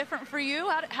 Kind of different for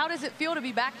you. How does it feel to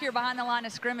be back here behind the line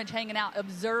of scrimmage, hanging out,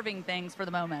 observing things for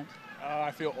the moment? I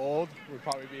feel old would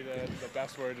probably be the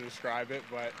best word to describe it,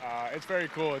 but it's very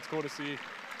cool. It's cool to see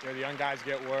the young guys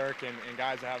get work and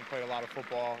guys that haven't played a lot of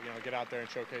football, get out there and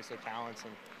showcase their talents,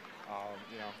 and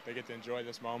they get to enjoy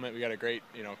this moment. We got a great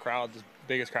crowd, the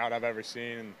biggest crowd I've ever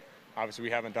seen, and obviously we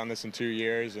haven't done this in 2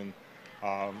 years, and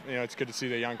it's good to see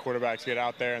the young quarterbacks get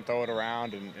out there and throw it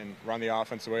around and run the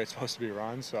offense the way it's supposed to be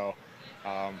run. So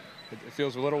it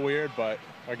feels a little weird, but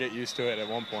I'll get used to it at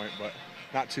one point, but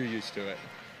not too used to it.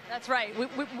 That's right.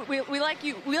 We like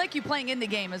you playing in the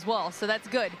game as well, so that's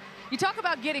good. You talk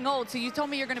about getting old, so you told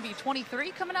me you're going to be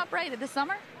 23 coming up, right, this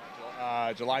summer?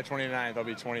 July 29th, I'll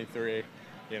be 23.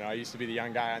 I used to be the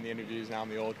young guy on the interviews. Now I'm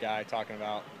the old guy talking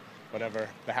about whatever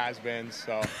the has-beens.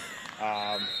 So,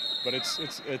 but it's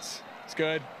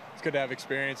good. It's good to have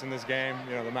experience in this game.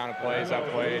 The amount of plays I've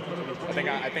played. I think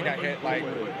I hit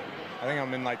I think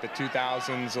I'm in the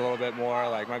 2000s a little bit more,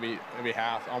 maybe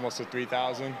half, almost to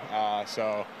 3,000.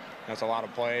 So that's a lot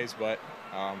of plays, but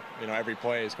every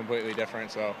play is completely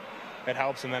different. So it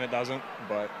helps and then it doesn't.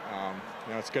 But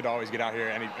it's good to always get out here.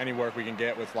 Any work we can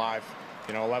get with live.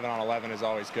 11 on 11 is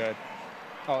always good.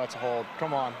 Oh, that's a hold.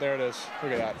 Come on, there it is.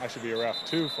 Look at that. I should be a ref.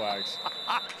 2 flags.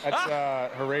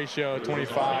 That's Horatio,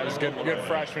 25. He's a good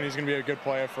freshman. He's going to be a good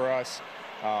player for us.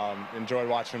 Enjoyed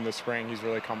watching him this spring. He's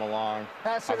really come along.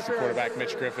 Obviously, quarterback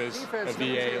Mitch Griffiths, a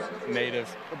VA native.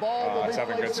 He's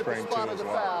having a good spring, too, as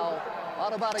well.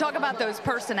 Talk about those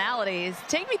personalities.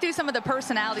 Take me through some of the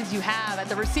personalities you have at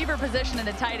the receiver position and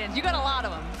the tight ends. You got a lot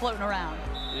of them floating around.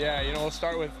 Yeah, we'll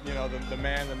start with, the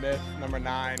man, the myth,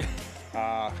 #9.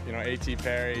 A.T.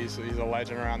 Perry, he's a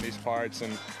legend around these parts,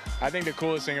 and I think the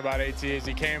coolest thing about A.T. is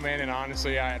he came in, and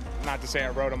honestly, not to say I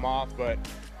wrote him off, but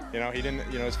he didn't,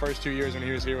 his first 2 years when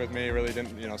he was here with me really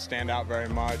didn't, stand out very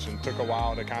much, and took a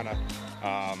while to kind of,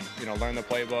 learn the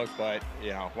playbook, but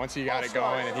once he got it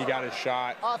going and he got his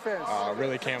shot,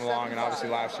 really came along, and obviously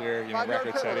last year,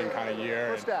 record-setting kind of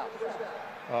year.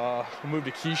 We'll move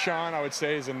to Keyshawn, I would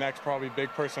say, is the next probably big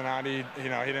personality. He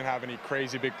didn't have any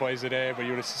crazy big plays today, but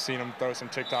you would have seen him throw some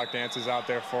TikTok dances out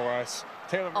there for us.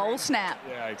 Oh, snap.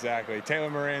 Yeah, exactly. Taylor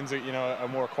Morin's, a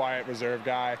more quiet, reserved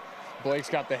guy. Blake's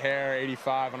got the hair, 85.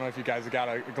 I don't know if you guys got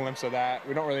a glimpse of that.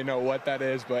 We don't really know what that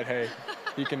is, but hey,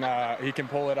 he can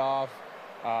pull it off.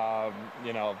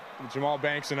 Jamal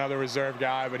Banks, another reserve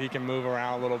guy, but he can move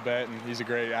around a little bit, and he's a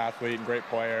great athlete and great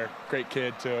player, great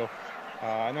kid too.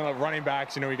 And then the running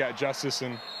backs, we got Justice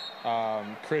and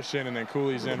Christian, and then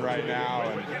Cooley's in right now,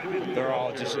 and they're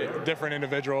all just different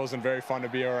individuals and very fun to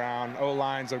be around.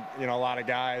 O-line's, a lot of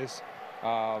guys.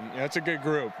 It's a good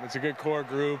group. It's a good core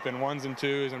group, and 1s and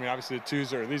 2s. Obviously the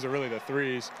 2s these are really the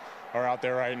 3s are out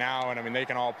there right now, and they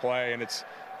can all play, and it's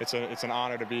an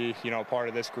honor to be part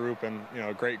of this group, and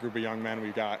a great group of young men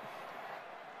we've got.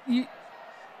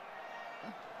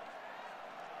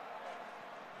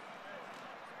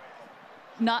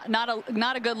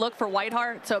 Not a good look for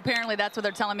Whiteheart. So apparently that's what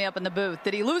they're telling me up in the booth.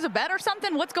 Did he lose a bet or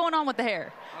something? What's going on with the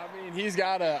hair? I mean,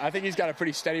 I think he's got a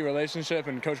pretty steady relationship,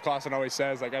 and Coach Clausen always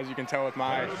says, like, as you can tell with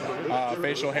my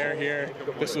facial hair here,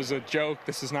 this was a joke.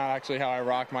 This is not actually how I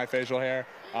rock my facial hair.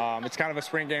 It's kind of a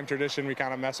spring game tradition. We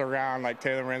kind of mess around. Like,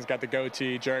 Taylor Moran's got the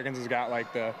goatee. Juergens has got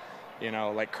like the,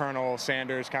 like Colonel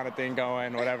Sanders kind of thing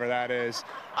going, whatever that is.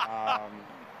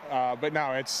 But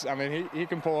no, I mean, he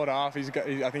can pull it off. I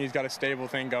think he's got a stable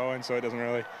thing going, so it doesn't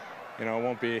really,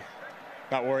 won't be,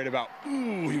 not worried about,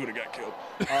 ooh, he would have got killed.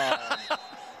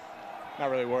 Not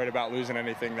really worried about losing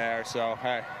anything there. So,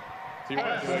 hey, if you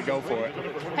want to go for it.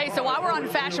 Hey, so while we're on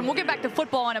fashion, we'll get back to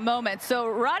football in a moment. So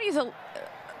Roddy's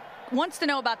wants to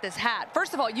know about this hat.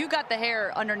 First of all, you got the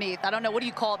hair underneath. I don't know, what do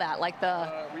you call that? Like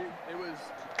the... It was...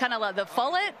 kind of like the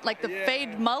fullet, like the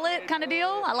fade mullet kind of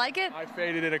deal. I like it. I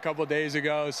faded it a couple days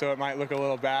ago, so it might look a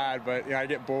little bad, but I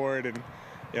get bored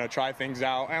and try things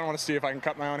out. I don't want to see if I can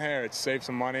cut my own hair. It's save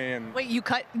some money. And wait, you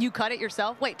cut it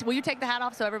yourself? Wait, will you take the hat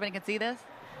off so everybody can see this?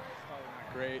 Probably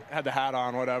not great. I had the hat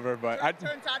on, whatever, but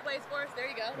turn sideways for us. There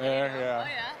you go. There, you go.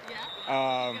 yeah.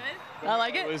 Oh yeah. Good. I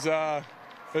like it.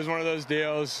 It was one of those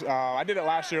deals. I did it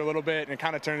last year a little bit, and it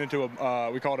kind of turned into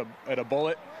we called it a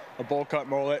bullet, a bowl cut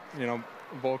mullet.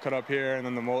 Bowl cut up here and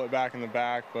then the mullet back in the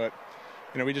back, but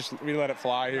we let it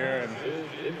fly here,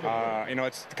 and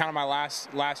it's kind of my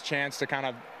last chance to kind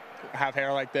of have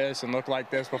hair like this and look like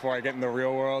this before I get in the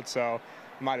real world, so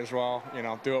might as well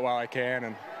do it while I can.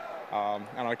 And I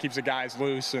don't know, it keeps the guys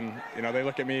loose, and they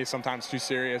look at me sometimes too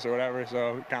serious or whatever,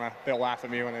 so they'll laugh at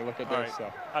me when they look at this. Right.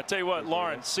 So I tell you what,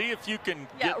 Lauren, see if you can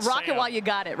get rock Sam. It while you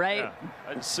got it, right?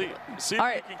 Yeah. See if you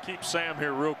can keep Sam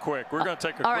here real quick. We're going to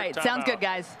take a quick all right, sounds good,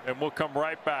 guys. And we'll come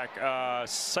right back.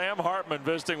 Sam Hartman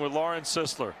visiting with Lauren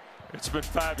Sisler. It's been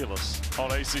fabulous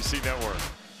on ACC Network.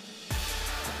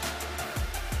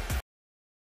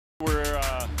 We're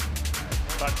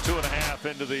about 2.5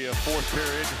 into the fourth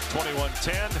period,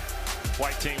 21-10.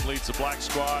 White team leads the black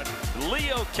squad.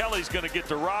 Leo Kelly's going to get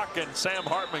to rock, and Sam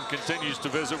Hartman continues to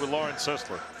visit with Lauren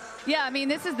Sisler. Yeah, I mean,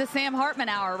 this is the Sam Hartman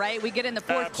hour, right? We get in the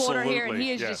fourth quarter here, and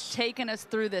he is just taking us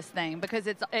through this thing, because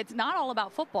it's not all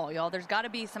about football, y'all. There's got to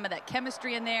be some of that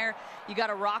chemistry in there. You got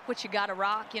to rock what you got to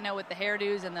rock, with the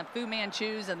hairdos and the Fu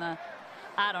Manchus and the,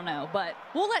 I don't know. But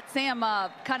we'll let Sam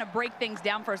kind of break things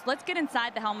down first. Let's get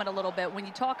inside the helmet a little bit. When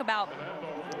you talk about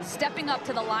stepping up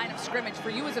to the line of scrimmage, for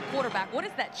you as a quarterback, what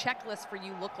does that checklist for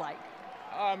you look like?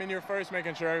 I mean, you're first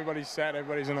making sure everybody's set,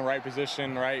 everybody's in the right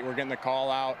position, right? We're getting the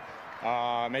call out,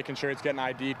 making sure it's getting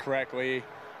ID'd correctly.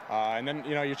 And then,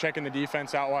 you're checking the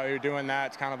defense out while you're doing that.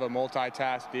 It's kind of a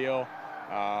multitask deal.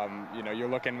 You're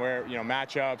looking where,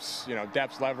 matchups,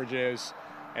 depths, leverages,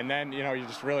 and then, you're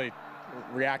just really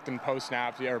reacting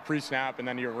post-snap or pre-snap, and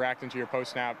then you're reacting to your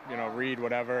post-snap, read,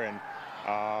 whatever. And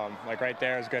like right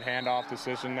there is good handoff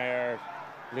decision there.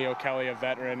 Leo Kelly, a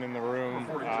veteran in the room,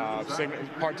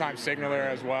 part-time signaler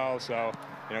as well, so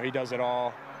he does it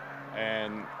all.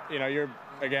 And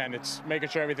it's making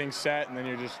sure everything's set, and then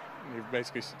you're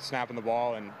basically snapping the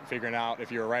ball and figuring out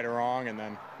if you're right or wrong, and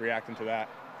then reacting to that.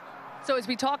 So as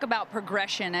we talk about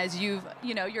progression, as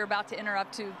you're about to enter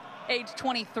up to age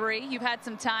 23, you've had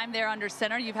some time there under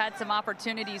center, you've had some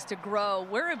opportunities to grow.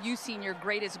 Where have you seen your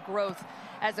greatest growth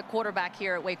as a quarterback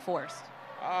here at Wake Forest?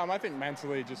 I think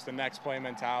mentally, just the next play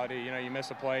mentality. You miss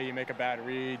a play, you make a bad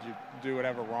read, you do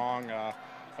whatever wrong. I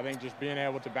think just being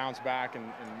able to bounce back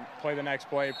and play the next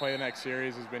play, play the next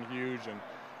series has been huge. And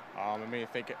I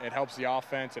think it helps the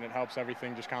offense, and it helps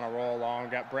everything just kind of roll along.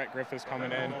 Got Brett Griffiths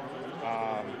coming in.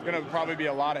 Going to probably be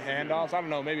a lot of handoffs. I don't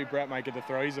know, maybe Brett might get the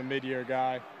throw. He's a mid-year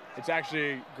guy. It's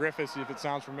actually Griffiths, if it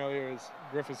sounds familiar, is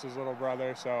Griffiths' little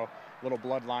brother, so a little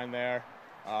bloodline there.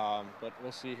 But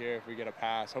we'll see here if we get a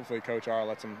pass. Hopefully Coach R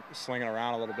lets him sling it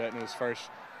around a little bit in his first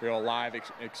real live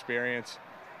experience.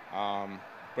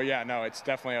 But yeah, no, it's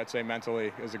definitely, I'd say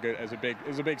mentally is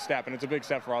a big step, and it's a big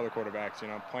step for all the quarterbacks.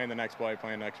 Playing the next play,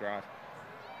 playing the next drive.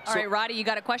 All right, Roddy, you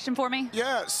got a question for me?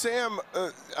 Yeah, Sam,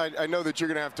 I know that you're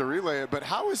going to have to relay it, but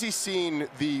how has he seen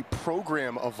the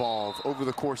program evolve over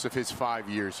the course of his 5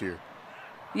 years here?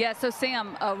 Yeah, so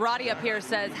Sam, Roddy up here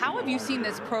says, how have you seen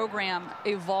this program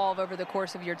evolve over the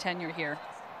course of your tenure here?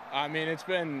 I mean, it's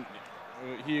been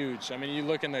huge. I mean, you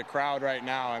look in the crowd right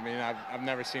now. I mean, I've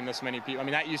never seen this many people. I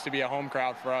mean, that used to be a home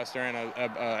crowd for us during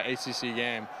a ACC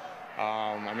game.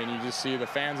 I mean, you just see the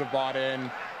fans have bought in.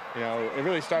 It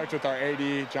really starts with our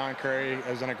AD, John Curry,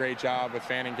 has done a great job with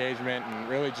fan engagement and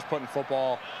really just putting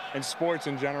football and sports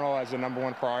in general as the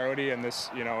 #1 priority, and this,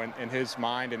 in his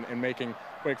mind, and making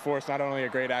Wake Forest not only a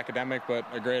great academic but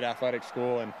a great athletic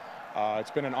school. And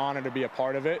it's been an honor to be a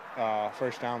part of it.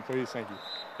 First down, please. Thank you.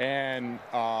 And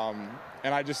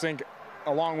I just think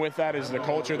along with that is the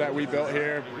culture that we built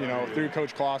here, you know, through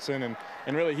Coach Clausen,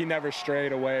 and really he never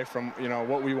strayed away from, you know,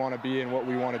 what we want to be and what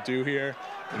we want to do here.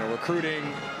 You know, recruiting,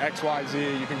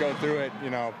 XYZ, you can go through it, you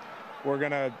know. We're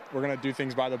gonna do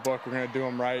things by the book. We're gonna do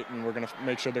them right, and we're gonna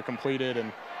make sure they're completed.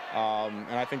 And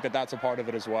I think that that's a part of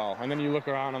it as well. And then you look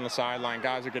around on the sideline,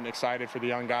 guys are getting excited for the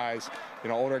young guys. You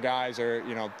know, older guys are,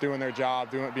 you know, doing their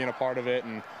job, being a part of it.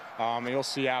 And you'll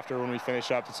see after when we finish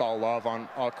up, it's all love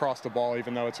across the ball.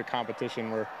 Even though it's a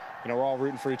competition, we're all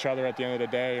rooting for each other at the end of the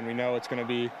day, and we know it's going to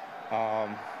be,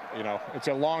 you know, it's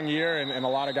a long year, and a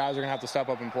lot of guys are going to have to step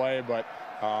up and play. But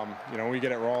you know, when we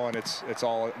get it rolling,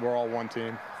 we're all one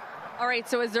team. All right,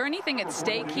 so is there anything at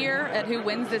stake here at who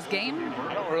wins this game?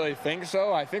 I don't really think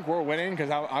so. I think we're winning because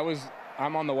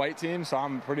I'm on the white team, so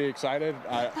I'm pretty excited.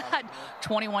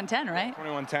 21-10, right?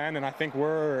 21-10, and I think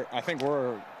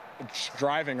we're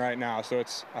driving right now, so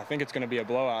I think it's going to be a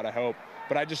blowout, I hope.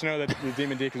 But I just know that the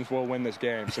Demon Deacons will win this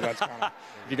game, so that's kind of,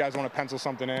 if you guys want to pencil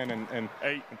something in and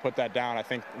put that down, I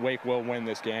think Wake will win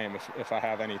this game if I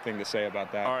have anything to say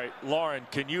about that. All right, Lauren,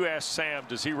 can you ask Sam,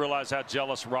 does he realize how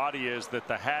jealous Roddy is that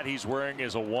the hat he's wearing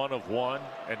is a 1 of 1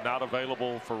 and not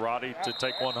available for Roddy to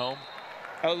take one home?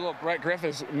 Oh, look, Brett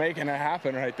Griffiths making it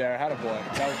happen right there.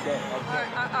 Attaboy. That was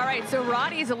good. All right, so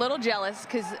Roddy's a little jealous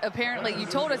because apparently you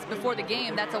told us before the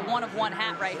game that's a 1 of 1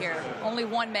 hat right here. Only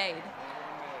one made.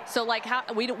 So, like, how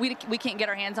we can't get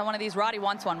our hands on one of these. Roddy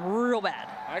wants one real bad.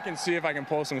 I can see if I can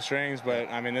pull some strings, but,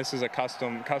 I mean, this is a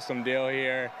custom deal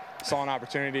here. Saw an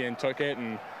opportunity and took it,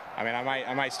 and, I mean,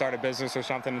 I might start a business or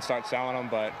something and start selling them,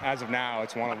 but as of now,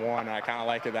 it's 1 of 1, and I kind of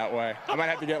like it that way. I might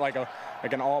have to get, like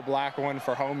an all-black one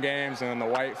for home games and then the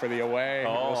white for the away.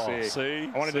 Oh, we'll see.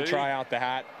 I wanted to try out the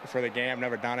hat for the game. I've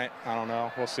never done it. I don't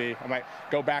know. We'll see. I might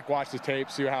go back, watch the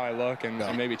tape, see how I look, and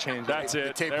maybe change That's it.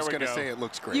 The tape is going to say it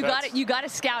looks great. You got to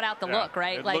scout out the look,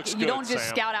 right? Like, you don't just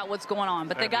scout out what's going on.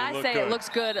 But the guys say it looks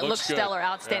good, it looks stellar,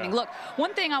 outstanding. Yeah. Look,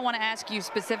 one thing I want to ask you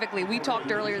specifically, we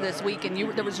talked earlier this week,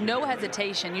 and there was no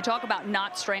hesitation. You talk about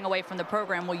not straying away from the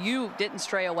program. Well, you didn't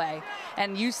stray away,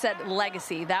 and you said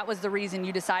legacy. That was the reason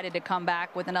you decided to come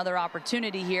back with another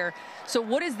opportunity here. So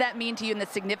what does that mean to you in the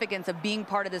significance of being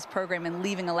part of this program and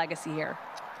leaving a legacy here?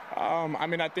 I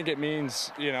mean, I think it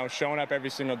means, you know, showing up every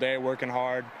single day, working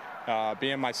hard,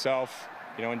 being myself,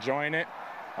 you know, enjoying it,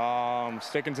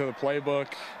 sticking to the playbook,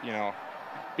 you know,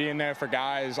 being there for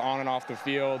guys on and off the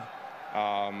field.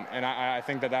 And I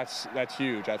think that's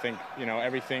huge. I think, you know,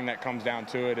 everything that comes down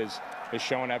to it is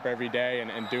showing up every day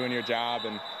and doing your job.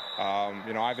 And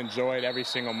you know, I've enjoyed every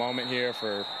single moment here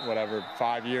for whatever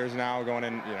 5 years now, going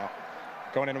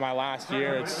into my last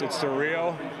year. It's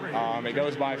surreal. It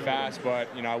goes by fast,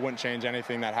 but you know, I wouldn't change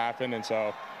anything that happened. And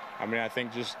so, I mean, I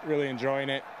think just really enjoying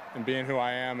it and being who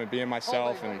I am and being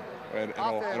myself, and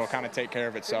it'll kind of take care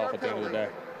of itself at the end of the day.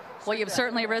 Well, you've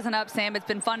certainly risen up, Sam. It's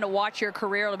been fun to watch your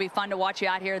career. It'll be fun to watch you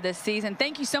out here this season.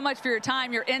 Thank you so much for your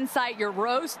time, your insight, your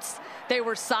roasts. They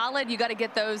were solid. You got to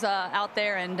get those out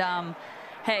there. And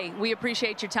hey, we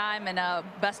appreciate your time, and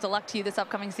best of luck to you this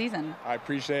upcoming season. I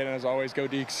appreciate it, and as always, go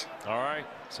Deeks. All right,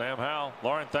 Sam Howell.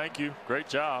 Lauren, thank you. Great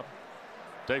job.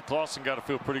 Dave Clausen got to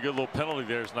feel pretty good. A little penalty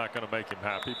there is not going to make him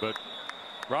happy. But,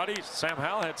 Roddy, Sam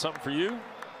Howell had something for you.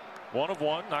 1 of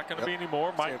 1, not going to be any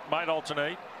more. Might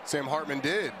alternate. Sam Hartman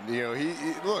did. You know, he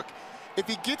look, if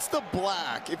he gets the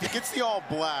black, if he gets the all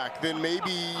black, then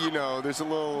maybe, you know, there's a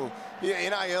little,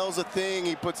 NIL's a thing.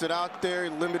 He puts it out there,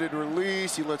 limited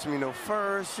release. He lets me know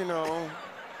first, you know.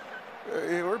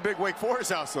 We're a big Wake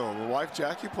Forest household. My wife,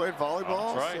 Jackie, played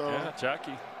volleyball. That's right, so. yeah,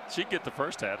 Jackie. She'd get the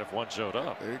first hat if one showed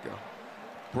up. There you go.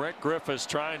 Brett Griffiths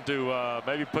trying to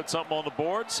maybe put something on the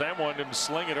board. Sam wanted him to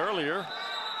sling it earlier.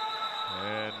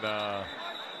 And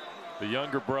the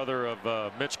younger brother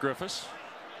of Mitch Griffiths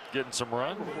getting some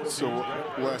run. So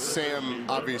Sam,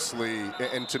 obviously,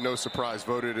 and to no surprise,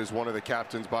 voted as one of the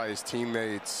captains by his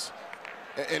teammates.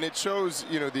 And it shows,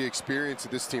 you know, the experience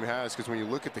that this team has, because when you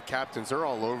look at the captains, they're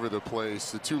all over the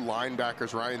place. The 2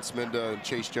 linebackers, Ryan Sminda and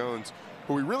Chase Jones,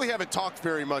 who we really haven't talked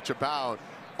very much about,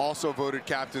 also voted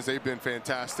captains. They've been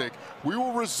fantastic. We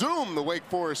will resume the Wake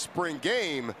Forest spring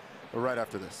game right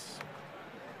after this.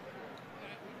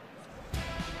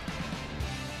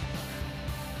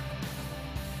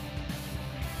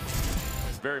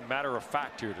 Very matter of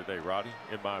fact here today, Roddy,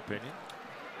 in my opinion.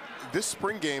 This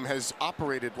spring game has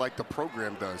operated like the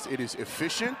program does. It is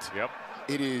efficient. Yep.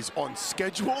 It is on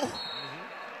schedule.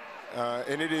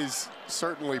 And it is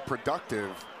certainly productive.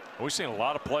 We've seen a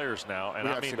lot of players now, and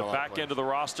I mean the back end of the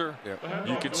roster,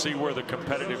 you can see where the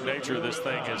competitive nature of this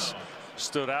thing is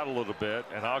stood out a little bit,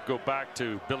 and I'll go back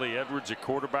to Billy Edwards at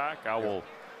quarterback. I will.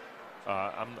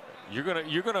 You're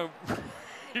gonna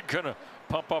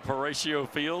pump up Horatio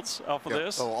Fields off of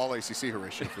this. Oh, all ACC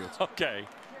Horatio Fields. Okay.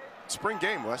 Spring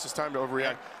game, Wes. It's time to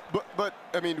overreact. But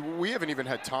I mean, we haven't even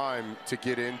had time to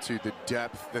get into the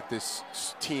depth that this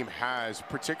team has,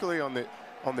 particularly on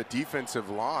the defensive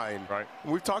line. Right.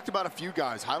 We've talked about a few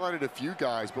guys, highlighted a few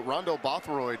guys, but Rondell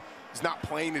Bothroyd is not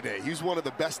playing today. He's one of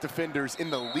the best defenders in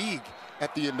the league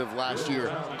at the end of last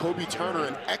year. Kobe Turner,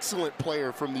 an excellent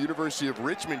player from the University of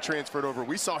Richmond, transferred over.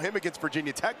 We saw him against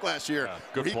Virginia Tech last year.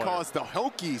 Good he player. caused the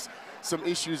Hokies some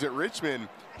issues at Richmond.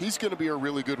 He's going to be a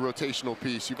really good rotational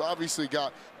piece. You've obviously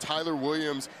got Tyler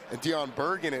Williams and Deion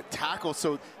Bergen at tackle,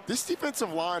 so this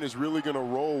defensive line is really going to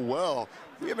roll well.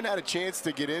 We haven't had a chance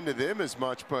to get into them as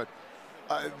much, but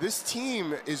this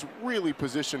team is really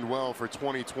positioned well for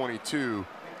 2022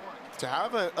 to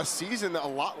have a season a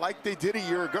lot like they did a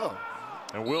year ago.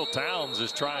 And Will Towns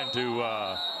is trying to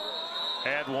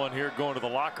add one here, going to the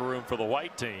locker room for the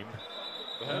white team.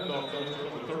 And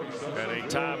a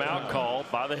timeout called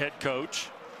by the head coach.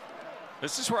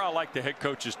 This is where I like the head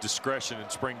coach's discretion in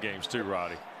spring games too,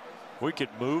 Roddy. We could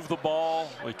move the ball.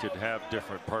 We could have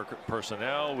different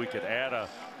personnel. We could add a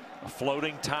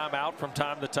floating timeout from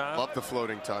time to time. Love the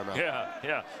floating timeout.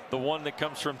 Yeah. The one that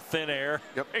comes from thin air.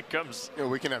 Yep. It comes. You know,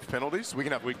 we can have penalties. We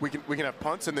can have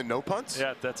punts and then no punts.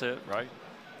 Yeah, that's it, right?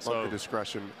 Love the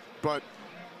discretion. But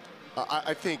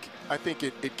I think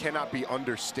it cannot be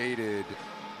understated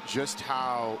just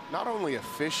how not only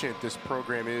efficient this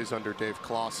program is under Dave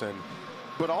Clawson,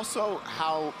 but also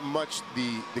how much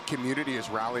the community has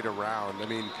rallied around. I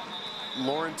mean,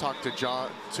 Lauren talked to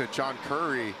John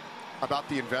Curry about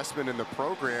the investment in the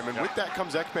program, and with that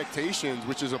comes expectations,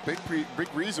 which is a big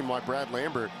reason why Brad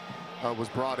Lambert was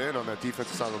brought in on that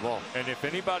defensive side of the ball. And if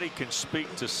anybody can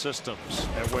speak to systems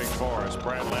at Wake Forest,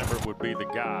 Brad Lambert would be the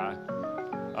guy.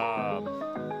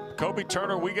 Kobe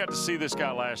Turner, we got to see this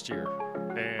guy last year,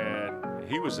 and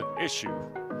he was an issue.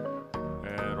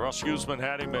 And Russ Huesman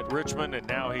had him at Richmond, and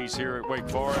now he's here at Wake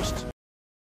Forest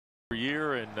for a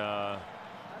year. And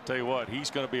tell you what, he's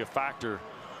going to be a factor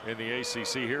in the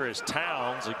ACC. Here is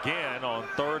Towns again on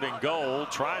 3rd and goal,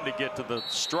 trying to get to the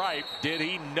stripe. Did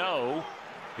he know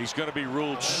he's going to be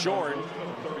ruled short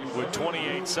with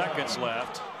 28 seconds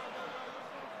left?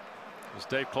 Does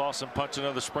Dave Clawson punch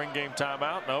another spring game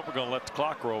timeout? No, we're going to let the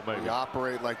clock roll, maybe. We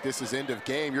operate like this is end of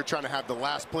game. You're trying to have the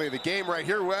last play of the game right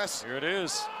here, Wes. Here it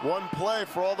is. One play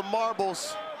for all the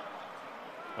marbles.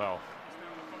 Well,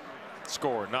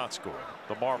 score, not score.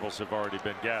 The marbles have already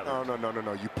been gathered.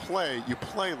 No. You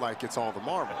play like it's all the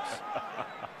marbles.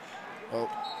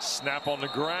 Snap on the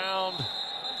ground,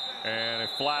 and a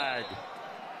flag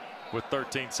with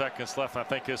 13 seconds left. I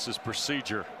think this is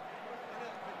procedure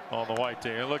on the white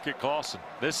team. And look at Clawson.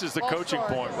 This is the coaching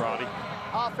point, Roddy.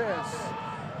 Offense.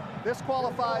 This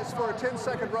qualifies for a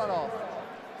 10-second runoff.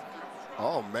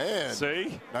 Oh, man.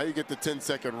 See? Now you get the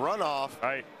 10-second runoff.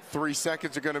 Right. 3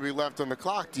 seconds are going to be left on the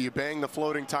clock. Do you bang the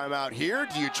floating timeout here?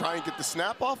 Do you try and get the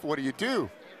snap off? What do you do?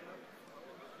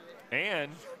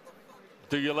 And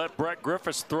do you let Brett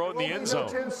Griffiths throw it in the end zone?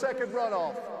 10-second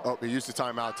runoff. Oh, he used the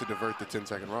timeout to divert the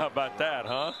 10-second runoff. How about that,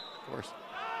 huh? Of course.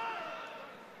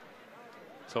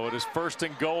 So it is 1st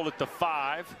and goal at the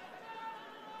 5.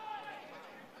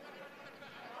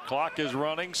 Clock is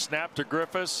running. Snap to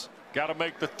Griffiths. Got to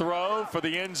make the throw for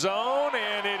the end zone,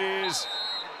 and it is.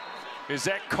 Is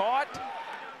that caught?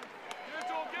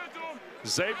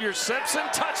 Xavier Simpson,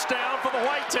 touchdown for the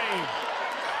white team.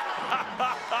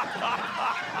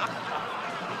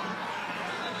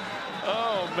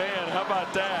 Oh, man, how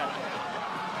about that?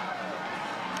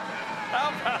 How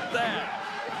about that?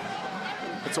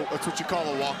 That's what you call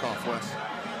a walk-off, Wes.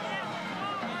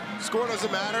 Score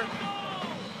doesn't matter.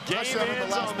 Game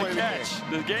ends on the catch.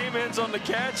 The game ends on the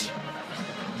catch.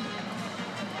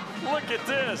 Look at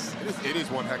this. It is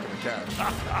one heck of a catch.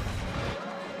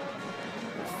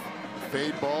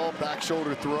 Fade ball, back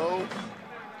shoulder throw.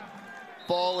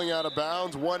 Falling out of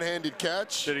bounds, one-handed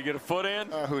catch. Did he get a foot in?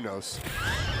 Who knows?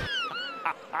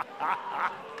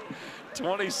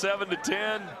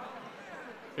 27-10.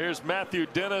 Here's Matthew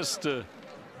Dennis to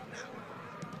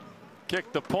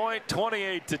kick the point.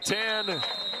 28-10.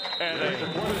 And a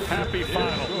happy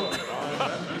final.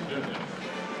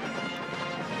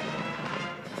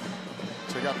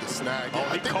 Check out the snag. Oh,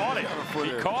 he caught it.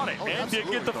 He caught it. And did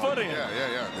get the foot in.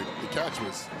 Yeah. The catch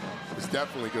was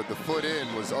definitely good. The foot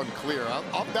in was unclear.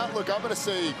 Off that look, I'm going to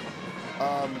say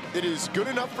it is good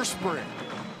enough for spring.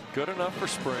 Good enough for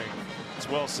spring. It's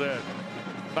well said.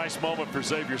 Nice moment for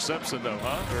Xavier Simpson, though,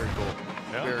 huh? Very cool.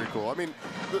 Yeah. Very cool. I mean,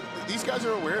 these guys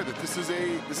are aware that this is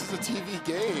a TV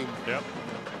game. Yep.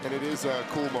 And it is a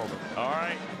cool moment. All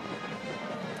right.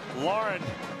 Lauren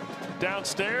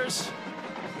downstairs,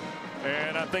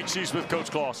 and I think she's with Coach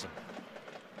Clausen.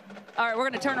 All right, we're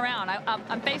going to turn around.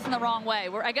 I'm facing the wrong way.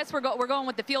 I guess we're going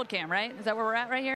with the field cam, right? Is that where we're at right here?